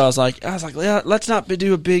dipped cones. So I was like, yeah, let's not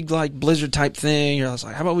do a big like blizzard type thing. Or I was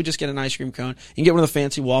like, how about we just get an ice cream cone? You can get one of the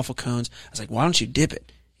fancy waffle cones. I was like, why don't you dip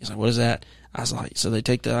it? He's like, what is that? I was like, so they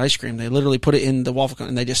take the ice cream, they literally put it in the waffle cone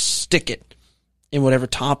and they just stick it in whatever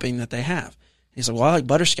topping that they have. He's like, well, I like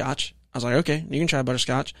butterscotch. I was like, okay, you can try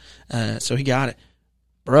butterscotch. So he got it.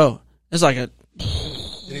 Bro, it's like Did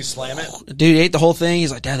he slam it? Dude, he ate the whole thing.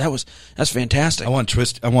 He's like, Dad, that's fantastic. I want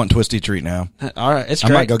Twisty Treat now. All right, it's great.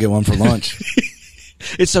 great. I might go get one for lunch.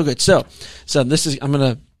 It's so good. So this is, I'm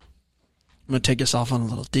gonna take us off on a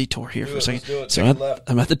little detour here for a second. So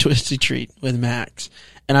I'm at the Twisty Treat with Max,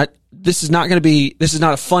 and this is not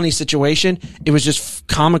a funny situation. It was just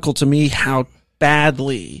comical to me how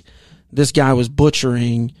badly this guy was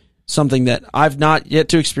butchering something that I've not yet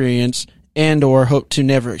to experience and or hope to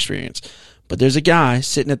never experience. But there's a guy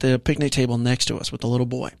sitting at the picnic table next to us with a little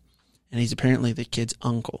boy, and he's apparently the kid's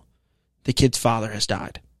uncle. The kid's father has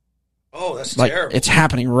died. Oh, that's terrible. It's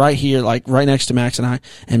happening right here, like right next to Max and I.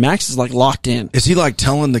 And Max is like locked in. Is he like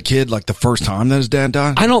telling the kid like the first time that his dad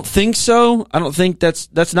died? I don't think so. I don't think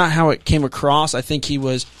that's not how it came across. I think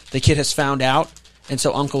the kid has found out. And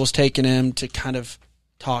so uncle was taking him to kind of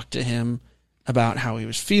talk to him about how he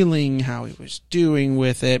was feeling, how he was doing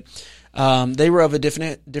with it. They were of a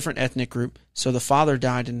different ethnic group. So the father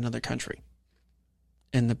died in another country.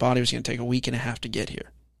 And the body was going to take a week and a half to get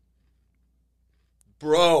here.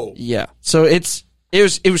 Bro. Yeah. So it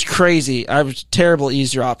was crazy. I was a terrible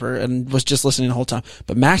eavesdropper and was just listening the whole time.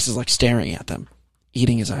 But Max is like staring at them,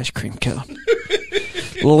 eating his ice cream cone.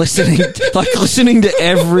 listening to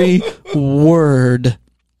every word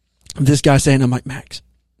this guy saying. I'm like, Max,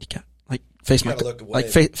 you got face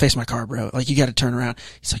my car, bro. Like, you got to turn around.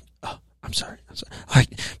 He's like, oh, I'm sorry.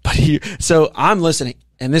 So I'm listening,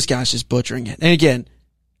 and this guy's just butchering it. And again,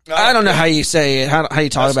 I don't know how you say it, how you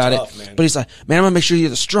talk about it, man. But he's like, man, I'm going to make sure you're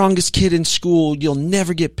the strongest kid in school. You'll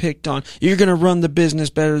never get picked on. You're going to run the business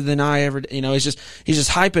better than I ever, he's just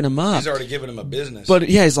hyping him up. He's already giving him a business. But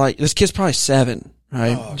yeah, he's like, this kid's probably 7,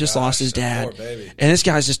 right? Just lost his dad. Poor baby. And this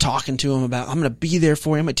guy's just talking to him about, I'm going to be there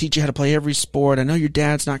for you. I'm going to teach you how to play every sport. I know your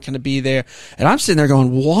dad's not going to be there. And I'm sitting there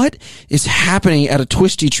going, what is happening at a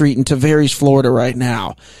Twisty Treat in Tavares, Florida right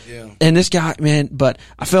now? Yeah. And this guy, man, but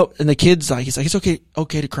I felt, and the kid's like, he's like, it's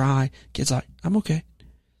okay to cry. Kid's like, I'm okay.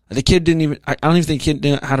 The kid I don't even think the kid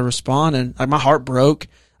knew how to respond. And like, my heart broke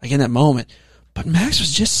like in that moment. But Max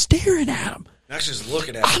was just staring at him. Max just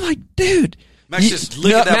looking at him. I'm like, dude. Max just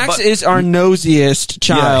looking at Max is our nosiest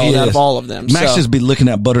child out of all of them. Max just be looking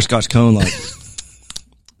at butterscotch cone like,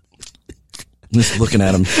 just looking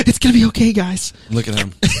at him. It's gonna be okay, guys. Look at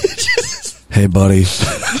him. Hey, buddy.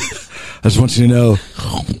 I just want you to know,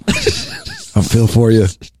 I feel for you.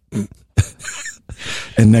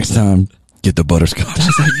 And next time, get the butterscotch.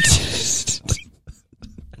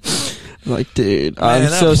 Like, dude, man, I'm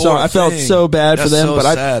so sorry. I felt so bad for them, but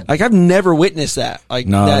I've never witnessed that,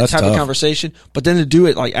 that type of conversation. But then to do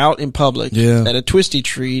it like out in public at a Twisty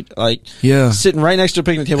Treat, sitting right next to a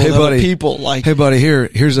picnic table with other people, like, hey, buddy,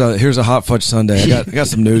 here's a hot fudge sundae. I got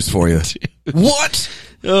some news for you. What?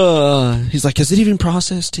 He's like, has it even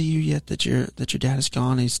processed to you yet that your dad is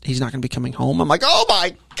gone? He's not going to be coming home. I'm like, oh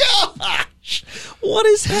my gosh, what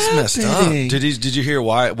is happening? Messed up. Did you hear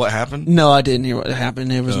what happened? No, I didn't hear what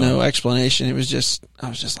happened. There was no explanation. It was just, I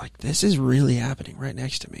was just like, this is really happening right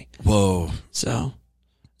next to me. Whoa. So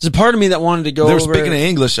there's a part of me that wanted to go over. They were speaking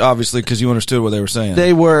English, obviously, because you understood what they were saying.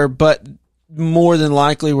 They were, but more than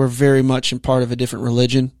likely were very much in part of a different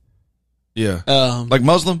religion. Yeah. Like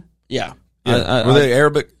Muslim? Yeah. Yeah. Were they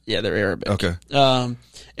Arabic? Yeah, they're Arabic. Okay.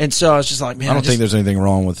 And so I was just like, man, I don't think there's anything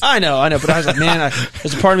wrong with. I know, but I was like, man,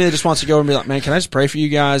 there's a part of me that just wants to go and be like, man, can I just pray for you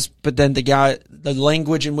guys? But then the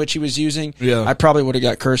language in which he was using, I probably would have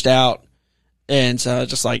got cursed out. And so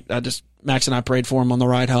Max and I prayed for him on the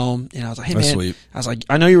ride home. And I was like, hey, man, sweet. I was like,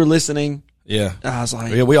 I know you were listening. Yeah. I was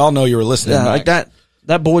like, yeah, we all know you were listening. Yeah, like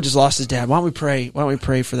that boy just lost his dad. Why don't we pray? Why don't we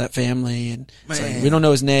pray for that family? And like, we don't know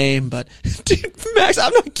his name, but dude, Max,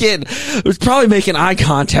 I'm not kidding. Was probably making eye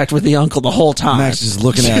contact with the uncle the whole time. Max is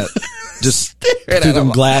looking at just through them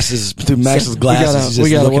glasses, through Max's glasses. We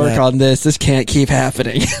got to work on this. This can't keep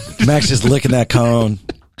happening. Max just licking that cone.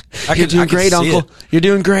 You're doing great, Uncle. You're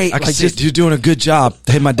doing great. I can see it. You're doing a good job.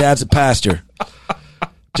 Hey, my dad's a pastor.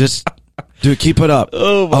 Just keep it up.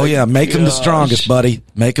 Oh yeah, make him the strongest, buddy.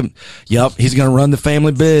 Make him. Yep, he's gonna run the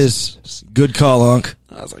family biz. Good call, Unc.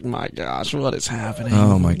 I was like, my gosh, what is happening?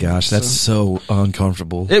 Oh my gosh, that's so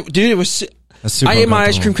uncomfortable. Dude, it was. I ate my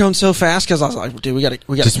ice cream cone so fast because I was like, dude, we gotta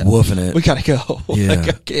just woofing it. We gotta go. Yeah, like,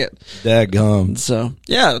 I can't. Dadgum. So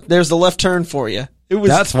yeah, there's the left turn for you.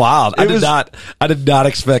 That's wild. I did not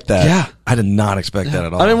expect that. Yeah, I did not expect that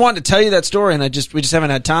at all. I've been wanting to tell you that story, and we just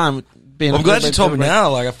haven't had time. I'm glad you told me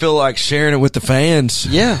now. Like, I feel like sharing it with the fans.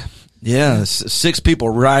 Yeah. Yeah. 6 people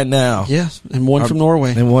right now. Yeah. And one from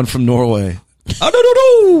Norway. And one from Norway.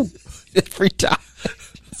 Oh, no. Every time.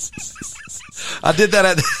 I did that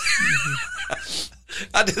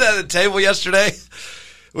at the table yesterday.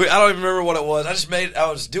 I don't even remember what it was.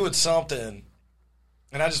 I was doing something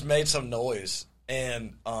and I just made some noise.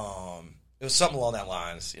 And, it was something along that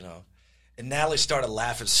lines, you know. And Natalie started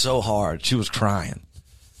laughing so hard. She was crying.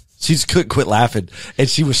 She just couldn't quit laughing, and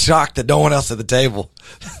she was shocked that no one else at the table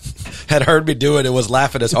had heard me do it and was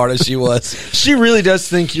laughing as hard as she was. She really does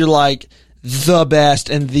think you're like the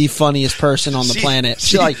best and the funniest person on the planet.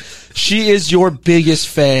 She is your biggest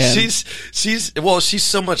fan. She's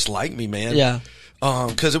so much like me, man. Yeah.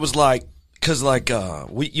 Because it was like,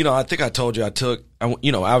 I think I told you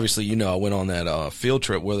obviously, I went on that field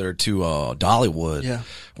trip with her to Dollywood, yeah,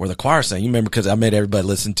 where the choir sang. You remember, because I made everybody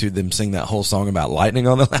listen to them sing that whole song about lightning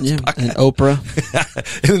on the last podcast. And Oprah.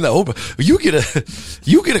 And then the Oprah, you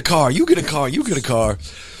get a car, you get a car.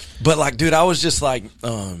 But like, dude, I was just like,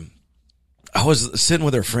 I was sitting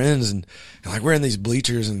with her friends and like we're in these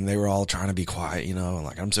bleachers and they were all trying to be quiet, and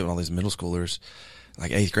like I'm sitting with all these middle schoolers,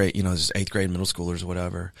 like 8th grade, just 8th grade middle schoolers or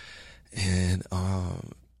whatever. And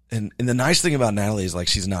the nice thing about Natalie is like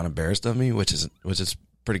she's not embarrassed of me, which is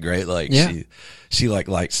pretty great. Like she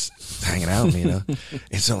likes hanging out with me,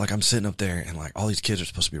 And so like I'm sitting up there and like all these kids are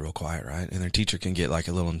supposed to be real quiet, right? And their teacher can get like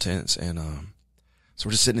a little intense, and so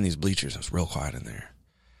we're just sitting in these bleachers. It was real quiet in there,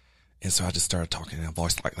 and so I just started talking in a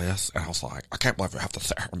voice like this, and I was like, I can't believe I have to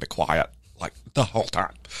sit here and be quiet like the whole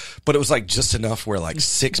time. But it was like just enough where like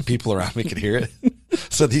 6 people around me could hear it.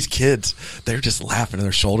 So these kids, they're just laughing and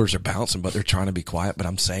their shoulders are bouncing, but they're trying to be quiet. But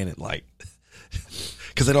I'm saying it like,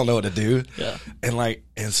 cause they don't know what to do. Yeah.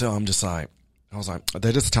 And so I'm just like, I was like,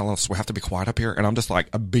 they just telling us we have to be quiet up here. And I'm just like,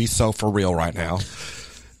 be so for real right now.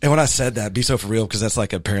 And when I said that, be so for real, cause that's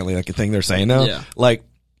like apparently like a thing they're saying now. Yeah. Like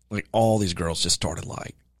all these girls just started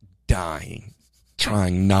like dying,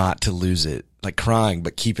 trying not to lose it, like crying,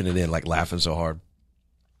 but keeping it in, like laughing so hard.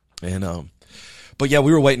 And, but yeah,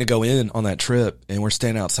 we were waiting to go in on that trip and we're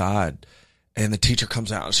standing outside and the teacher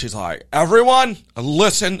comes out and she's like, everyone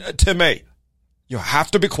listen to me. You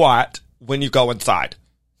have to be quiet when you go inside.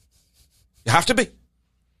 You have to be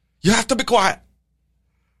quiet.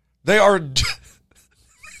 They are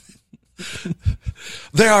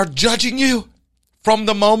judging you from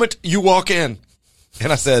the moment you walk in.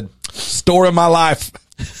 And I said, story of my life.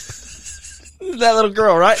 That little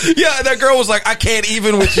girl, right? Yeah, that girl was like, I can't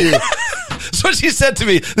even with you. That's what she said to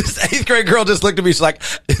me. This 8th grade girl just looked at me.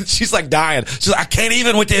 She's like dying. She's like, I can't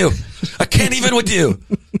even with you. I can't even with you.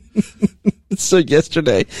 So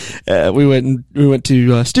yesterday, we went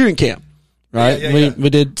to student camp, right? Yeah. We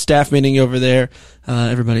did staff meeting over there.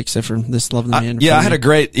 Everybody except for this lovely man. I had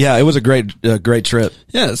it was a great trip.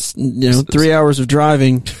 Yes. 3 hours of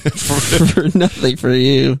driving for nothing for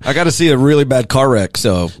you. I got to see a really bad car wreck.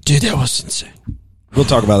 So dude, that was insane. We'll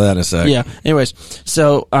talk about that in a sec. Yeah. Anyways,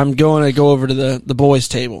 so I'm going to go over to the boys'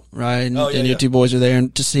 table, right? And, and your 2 boys are there,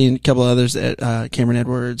 and just seeing a couple others at Cameron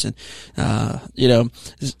Edwards, and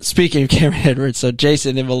speaking of Cameron Edwards, so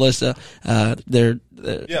Jason and Melissa,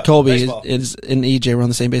 Colby is and EJ were on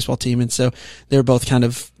the same baseball team, and so they're both kind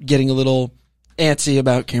of getting a little antsy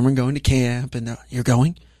about Cameron going to camp, and you're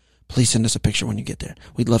going. Please send us a picture when you get there.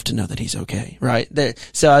 We'd love to know that he's okay, right?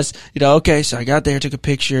 So I was, okay, so I got there, took a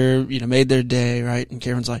picture, made their day, right? And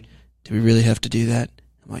Cameron's like, do we really have to do that?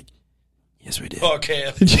 I'm like, yes, we did. Poor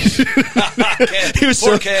Cam. He was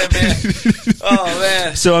Poor Cam, man. Oh,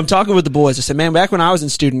 man. So I'm talking with the boys. I said, man, back when I was in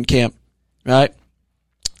student camp, right?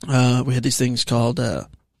 We had these things called,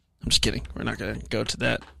 I'm just kidding. We're not going to go to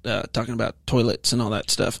that, talking about toilets and all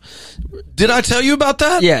that stuff. Did I tell you about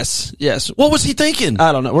that? Yes. What was he thinking?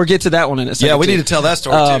 I don't know. We'll get to that one in a second. Yeah, we need to tell that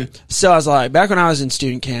story too. So I was like, back when I was in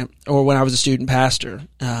student camp, or when I was a student pastor,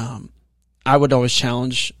 I would always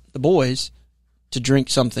challenge the boys to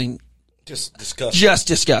drink something just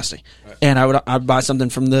disgusting. Right. And I'd buy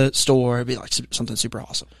something from the store. It'd be like something super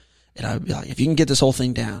awesome. And I would be like, if you can get this whole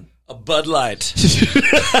thing down, A Bud Light. Student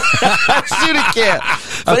camp.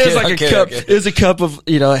 But it was like a cup. It was a cup of,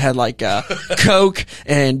 it had like Coke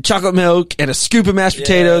and chocolate milk and a scoop of mashed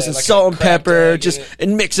potatoes and like salt and pepper,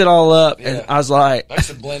 and mix it all up. Yeah. And I was like, I used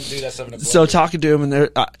to blend, do that stuff in a blender. So talking to him, and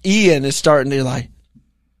Ian is starting to like,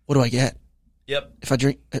 what do I get? Yep. If I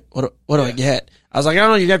drink, what do I get? I was like, I don't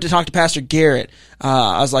know. You have to talk to Pastor Garrett.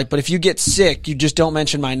 I was like, but if you get sick, you just don't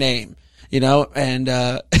mention my name, And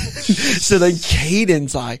so then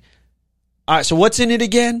Caden's like, all right, so what's in it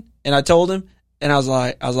again? And I told him, and I was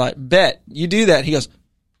like, bet you do that. He goes,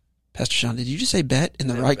 Pastor Sean, did you just say bet in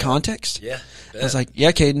the right context? Yeah. Bet. I was like,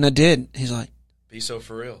 yeah, Caden, I did. He's like, be so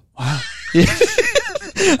for real. Wow.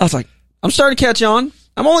 I was like, I'm starting to catch on.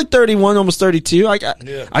 I'm only 31, almost 32.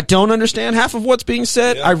 I don't understand half of what's being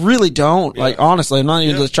said. Yeah. I really don't. Yeah. Like, honestly, I'm not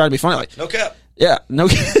even just trying to be funny. Like, no cap. Yeah, no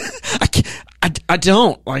cap. I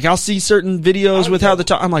don't. Like, I'll see certain videos with how the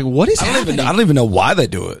talk. I'm like, what is happening? I don't even know why they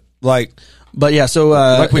do it. Like, but yeah, so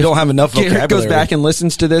like we don't have enough vocabulary. Garrett goes back and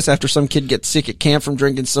listens to this after some kid gets sick at camp from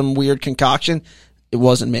drinking some weird concoction. It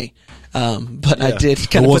wasn't me. But I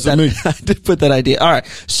did kind of put that. I did put that idea. All right.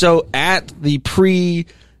 So at the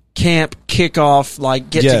pre-camp kickoff, like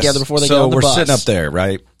get together before they go on the bus. So we're sitting up there,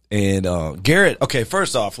 right? And Garrett. Okay,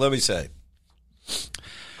 first off, let me say,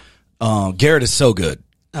 Garrett is so good.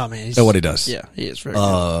 Oh man, at what he does. Yeah, he is very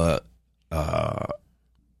good.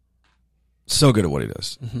 So good at what he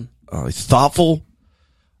does. Mm-hmm. He's thoughtful.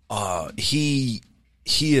 He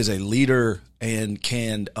is a leader and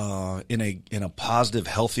can in a positive,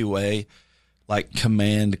 healthy way, like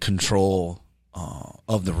command control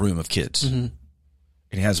of the room of kids. Mm-hmm. And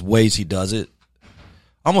he has ways he does it,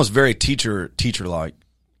 almost very teacher like.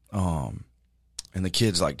 And the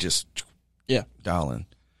kids like just dial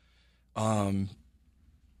in.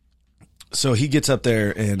 So he gets up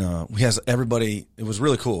there and he has everybody. It was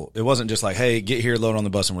really cool. It wasn't just like, hey, get here, load on the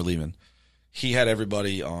bus, and we're leaving. He had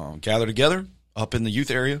everybody gather together up in the youth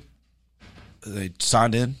area. They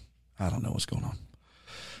signed in. I don't know what's going on.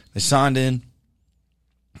 They signed in,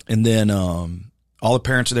 and then all the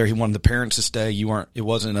parents are there. He wanted the parents to stay. It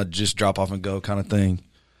wasn't a just drop off and go kind of thing.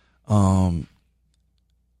 And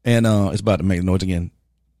it's about to make noise again.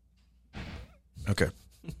 Okay,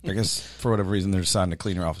 I guess for whatever reason they're deciding to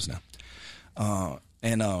clean her office now.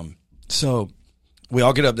 So we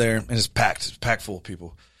all get up there and it's packed full of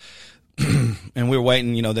people. And we're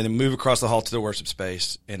waiting, then they move across the hall to the worship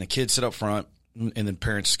space and the kids sit up front and then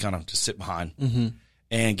parents kind of just sit behind. Mm-hmm.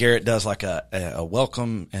 And Garrett does like a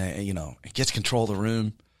welcome and, it gets control of the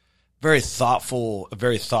room. Very thoughtful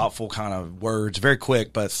kind of words, very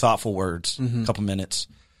quick, but thoughtful words, a couple minutes.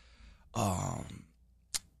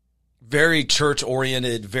 Very church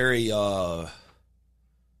oriented, very,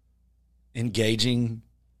 engaging.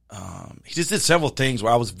 He just did several things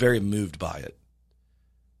where I was very moved by it.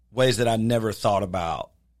 Ways that I never thought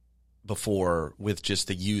about before with just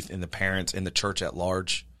the youth and the parents and the church at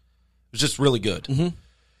large. It was just really good.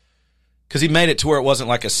 Because he made it to where it wasn't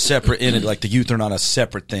like a separate entity, like the youth are not a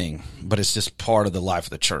separate thing, but it's just part of the life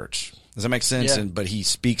of the church. Does that make sense? Yeah. But he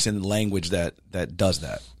speaks in language that does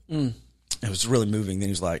that. It was really moving. Then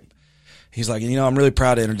he's like, I'm really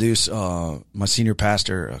proud to introduce my senior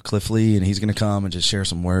pastor, Cliff Lee, and he's going to come and just share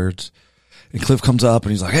some words. And Cliff comes up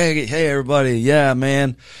and he's like, hey, everybody. Yeah,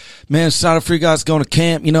 man, Society of Free God's going to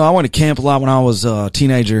camp. I went to camp a lot when I was a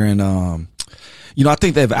teenager, and I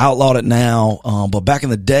think they've outlawed it now. But back in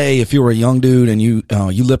the day, if you were a young dude and you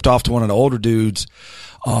lipped off to one of the older dudes,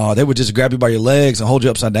 they would just grab you by your legs and hold you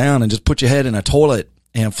upside down and just put your head in a toilet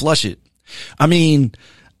and flush it. I mean,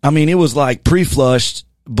 it was like pre-flushed.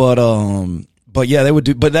 But yeah, they would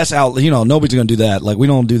do, but that's out, nobody's going to do that. Like, we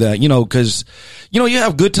don't do that, cause, you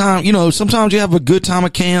have good time, sometimes you have a good time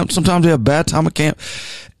at camp, sometimes you have a bad time at camp.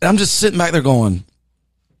 And I'm just sitting back there going,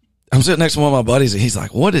 I'm sitting next to one of my buddies and he's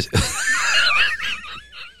like, what is,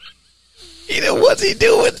 what's he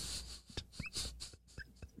doing?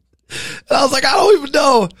 And I was like, I don't even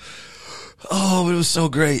know. Oh, it was so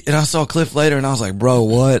great. And I saw Cliff later and I was like, bro,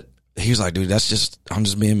 what? He was like, dude, I'm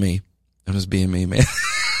just being me. I'm just being me, man.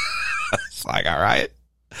 It's like, all right.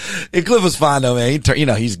 And Cliff was fine though, man.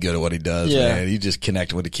 He's good at what he does, man. He just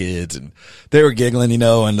connected with the kids and they were giggling,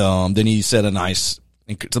 and then he said a bunch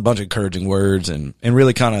of encouraging words and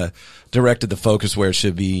really kind of directed the focus where it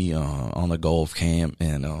should be, on the goal of camp.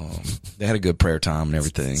 And, they had a good prayer time and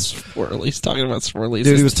everything. Swirlies, talking about swirlies.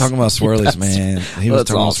 Dude, he was talking about swirlies, man. He was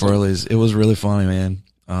talking about swirlies. It was really funny, man.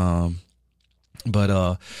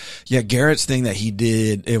 But Garrett's thing that he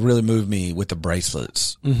did, it really moved me with the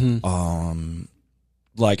bracelets.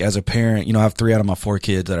 Like as a parent, I have 3 out of my 4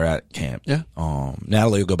 kids that are at camp. Yeah.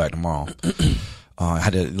 Natalie will go back tomorrow. I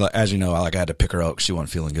had to, as you know, I had to pick her up. She wasn't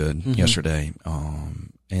feeling good yesterday.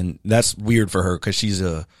 And that's weird for her because she's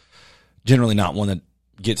generally not one that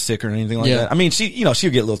gets sick or anything like that. I mean, she'll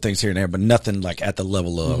get little things here and there, but nothing like at the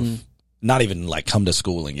level of not even like come to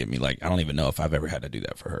school and get me. Like, I don't even know if I've ever had to do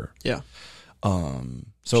that for her. Yeah.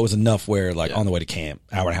 So it was enough where like on the way to camp,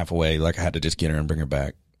 hour and a half away, like I had to just get her and bring her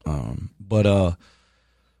back. But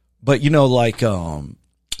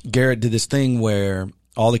Garrett did this thing where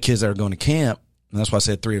all the kids that are going to camp, and that's why I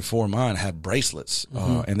said 3 or 4 of mine had bracelets,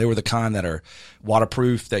 and they were the kind that are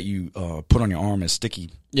waterproof that you put on your arm as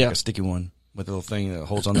sticky, like a sticky one with a little thing that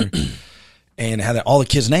holds on there, and it had all the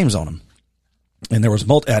kids' names on them. And there was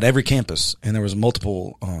at every campus, and there was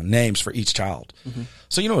multiple names for each child.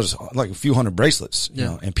 So it was like a few hundred bracelets, you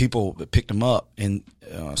know, and people picked them up in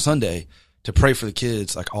Sunday to pray for the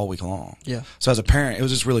kids like all week long. Yeah. So as a parent, it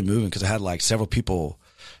was just really moving because I had like several people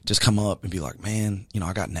just come up and be like, man,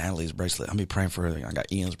 I got Natalie's bracelet. I'm be praying for her. I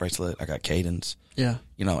got Ian's bracelet. I got Caden's. Yeah.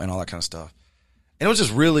 And all that kind of stuff. And it was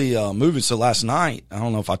just really moving. So last night, I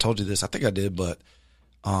don't know if I told you this. I think I did, but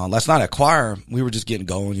last night at choir, we were just getting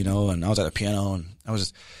going, and I was at the piano and I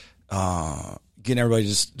was just getting everybody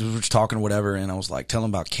just talking or whatever. And I was like telling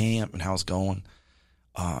them about camp and how it's going.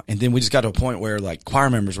 And then we just got to a point where like choir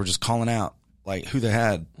members were just calling out like who they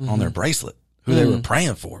had on their bracelet, who they were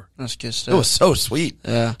praying for. That's good stuff. It was so sweet.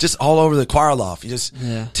 Yeah. Just all over the choir loft. You just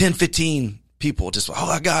 10, 15 people just,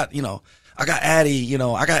 I got Addie,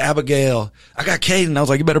 I got Abigail, I got Caden. I was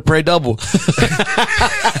like, you better pray double.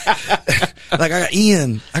 Like I got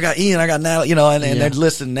Ian, I got Natalie, and they're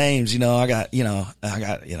listing names, I got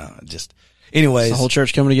just anyways. It's the whole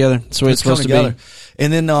church coming together. That's the way it's supposed to be.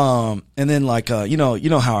 And then like, you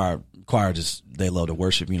know how our choir they love to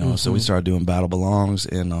worship, so we started doing Battle Belongs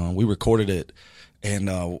and, we recorded it and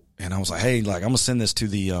I was like, hey, like I'm going to send this to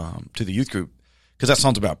the youth group because that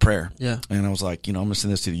song's about prayer. Yeah. And I was like, I'm going to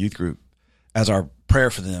send this to the youth group as our prayer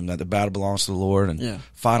for them, that the battle belongs to the Lord and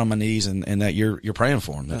fight on my knees and that you're praying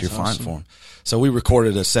for them, that you're fighting for them. So we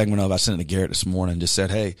recorded a segment I sent it to Garrett this morning and just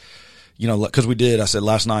said, hey, because I said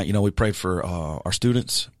last night, we prayed for our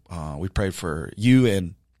students. We prayed for you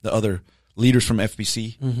and the other leaders from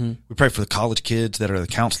FBC. Mm-hmm. We prayed for the college kids that are the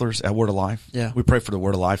counselors at Word of Life. Yeah. We prayed for the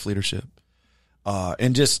Word of Life leadership.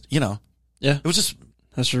 And just, it was just.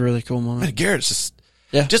 That's a really cool moment. Man, Garrett's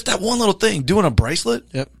just that one little thing, doing a bracelet.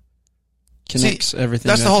 Yep. Connects everything.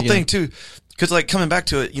 That's the whole thing too. Because like coming back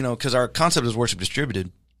to it, because our concept is worship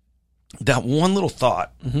distributed, that one little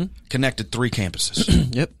thought connected 3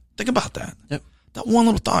 campuses. Yep. Think about that. Yep. That one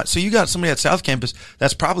little thought. So you got somebody at South Campus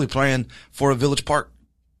that's probably praying for a Village Park.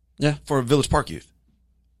 Yeah. For a Village Park youth.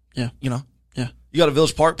 Yeah. Yeah. You got a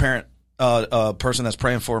Village Park parent, person that's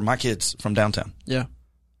praying for my kids from downtown. Yeah.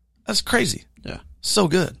 That's crazy. Yeah. So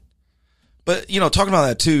good. But, talking about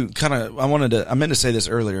that too, I meant to say this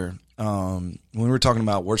earlier, when we were talking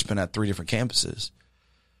about worshiping at 3 different campuses,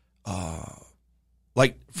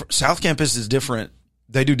 like South Campus is different.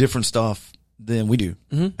 They do different stuff than we do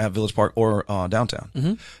at Village Park or downtown.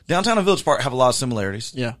 Mm-hmm. Downtown and Village Park have a lot of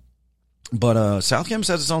similarities. Yeah. But South Campus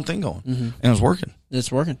has its own thing going, and it's working.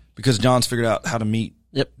 It's working because John's figured out how to meet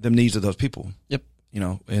the needs of those people. Yep.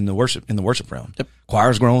 In the worship realm. Yep.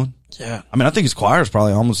 Choir's growing. Yeah. I mean, I think his choir is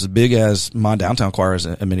probably almost as big as my downtown choir is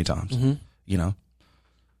at many times. Mm-hmm. And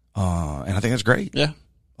I think that's great. Yeah.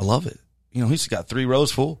 I love it. He's got 3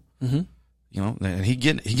 rows full. Mm-hmm. And he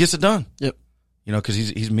gets it done. Yep. Because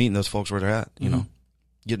he's meeting those folks where they're at.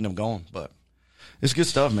 Getting them going. But it's good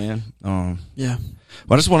stuff, man. Yeah.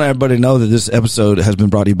 But I just want everybody to know that this episode has been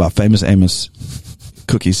brought to you by Famous Amos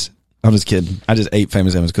cookies. I'm just kidding. I just ate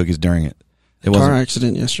Famous Amos cookies during it. Car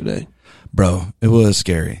accident yesterday. Bro, it was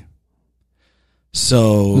scary.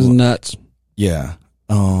 So it was nuts. Yeah.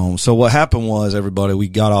 So what happened was, everybody, we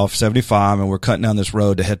got off 75 and we're cutting down this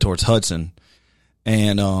road to head towards Hudson.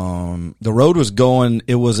 And the road was going,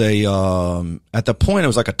 it was at the point it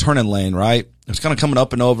was like a turning lane, right? It was kind of coming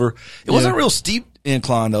up and over. It wasn't a real steep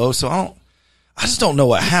incline though, so I just don't know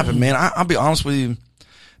what happened, man. I'll be honest with you.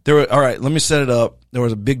 All right, let me set it up. There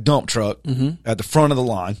was a big dump truck at the front of the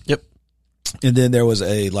line. Yep. And then there was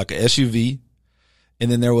a SUV,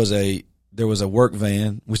 and then there was a work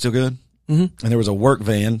van. We still good? Mm-hmm. And there was a work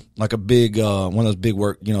van, like a big one of those big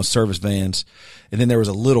work, service vans. And then there was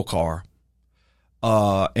a little car.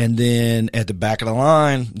 And then at the back of the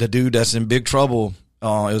line, the dude that's in big trouble, it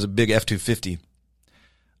was a big F-250.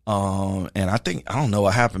 And I don't know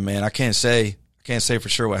what happened, man. I can't say for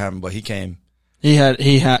sure what happened, but he came. He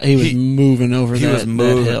was moving over that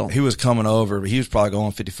hill. He was coming over, but he was probably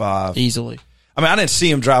going 55 easily. I mean, I didn't see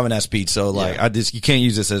him driving that speed, so you can't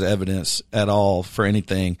use this as evidence at all for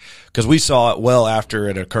anything because we saw it well after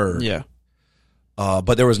it occurred. Yeah.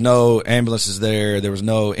 But there was no ambulances there. There was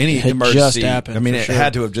no any emergency. Just happened, I mean, it sure.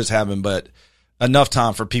 had to have just happened, but enough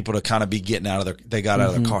time for people to kind of be getting out of their. They got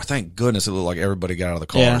out of the car. Thank goodness it looked like everybody got out of the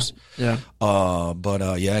cars. Yeah.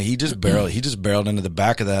 Yeah, he just barreled into the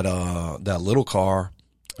back of that little car,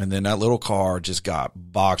 and then that little car just got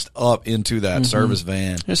boxed up into that service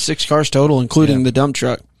van. There's 6 cars total, including the dump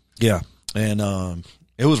truck. Yeah, and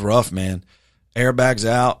it was rough, man. Airbags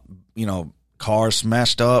out, cars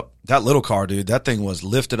smashed up. That little car, dude, that thing was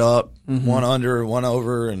lifted up, one under, one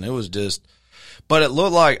over, and it was just. But it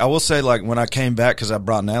looked like, I will say, like when I came back, because I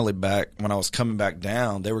brought Natalie back, when I was coming back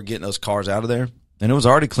down, they were getting those cars out of there, and it was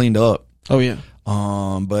already cleaned up. Oh yeah.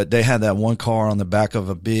 But they had that one car on the back of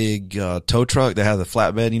a big tow truck. They had the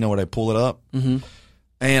flatbed, where they pull it up. Mm-hmm.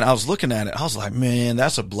 And I was looking at it, I was like, man,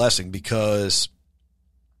 that's a blessing because,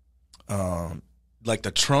 like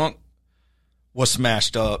the trunk was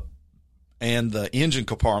smashed up. And the engine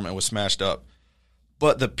compartment was smashed up,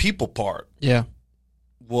 but the people part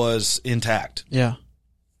was intact. Yeah,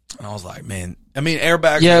 and I was like, man, I mean,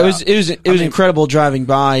 airbags. Yeah, it was incredible driving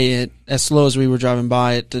by it as slow as we were driving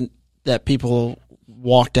by it. That people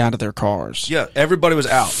walked out of their cars. Yeah, everybody was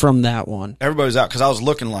out from that one. Everybody was out because I was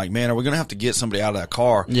looking like, man, are we going to have to get somebody out of that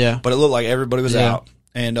car? Yeah, but it looked like everybody was out.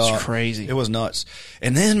 And it's crazy. It was nuts.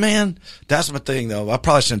 And then, man, that's my thing, though. I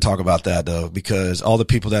probably shouldn't talk about that, though, because all the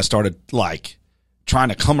people that started, like, trying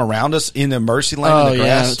to come around us in the emergency lane in the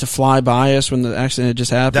grass. To fly by us when the accident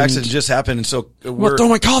just happened. The accident just happened, and so we're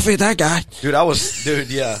throwing coffee at that guy. Dude,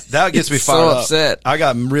 yeah. That gets me fired up. Upset. I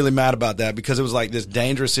got really mad about that because it was like this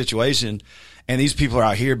dangerous situation, and these people are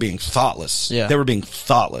out here being thoughtless. Yeah. They were being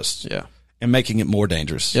thoughtless. Yeah. And making it more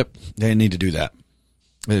dangerous. Yep. They didn't need to do that.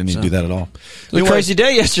 They didn't need to do that at all. It was a crazy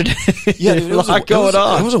day yesterday. Yeah, dude, it was a lot going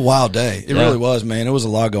on. It was a wild day. It really was, man. It was a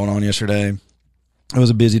lot going on yesterday. It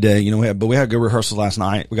was a busy day. We had good rehearsals last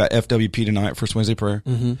night. We got FWP tonight, First Wednesday Prayer.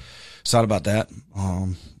 Mm-hmm. Excited about that.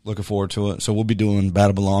 Looking forward to it. So we'll be doing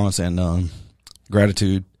Battle Belongs and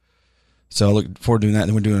Gratitude. So I look forward to doing that.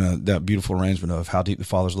 Then we're doing that beautiful arrangement of How Deep the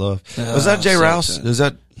Father's Love. Was that Jay Rouse? Is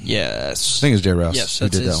that? Yes. I think it's Jay Rouse. Yes, who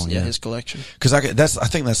did that one. Yeah, his collection. Because I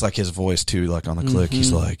think that's like his voice too. Like on the click,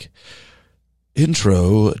 he's like,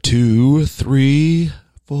 intro 2, 3,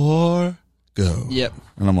 4, go. Yep.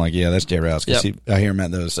 And I'm like, yeah, that's Jay Rouse. Because I hear him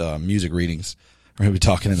at those music readings. Or he'll be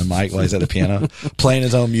talking in the mic while he's at the piano, playing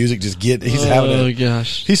his own music. He's having it. Oh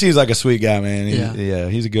gosh. He seems like a sweet guy, man.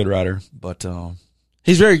 He's a good writer. But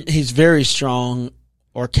he's very strong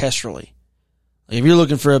orchestrally. If you're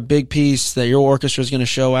looking for a big piece that your orchestra is going to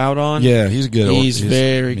show out on, he's good. He's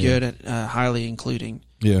very good at highly including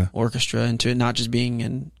orchestra into it, not just being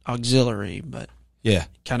an auxiliary, but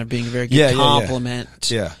kind of being a very good complement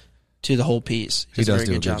to the whole piece. He does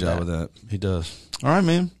do a good job with that. He does. All right,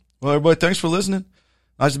 man. Well, everybody, thanks for listening.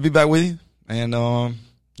 Nice to be back with you. And,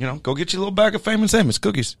 go get you a little bag of Famous Amos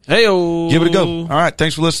cookies. Hey-o. Give it a go. All right.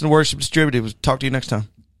 Thanks for listening to Worship Distributed. We'll talk to you next time.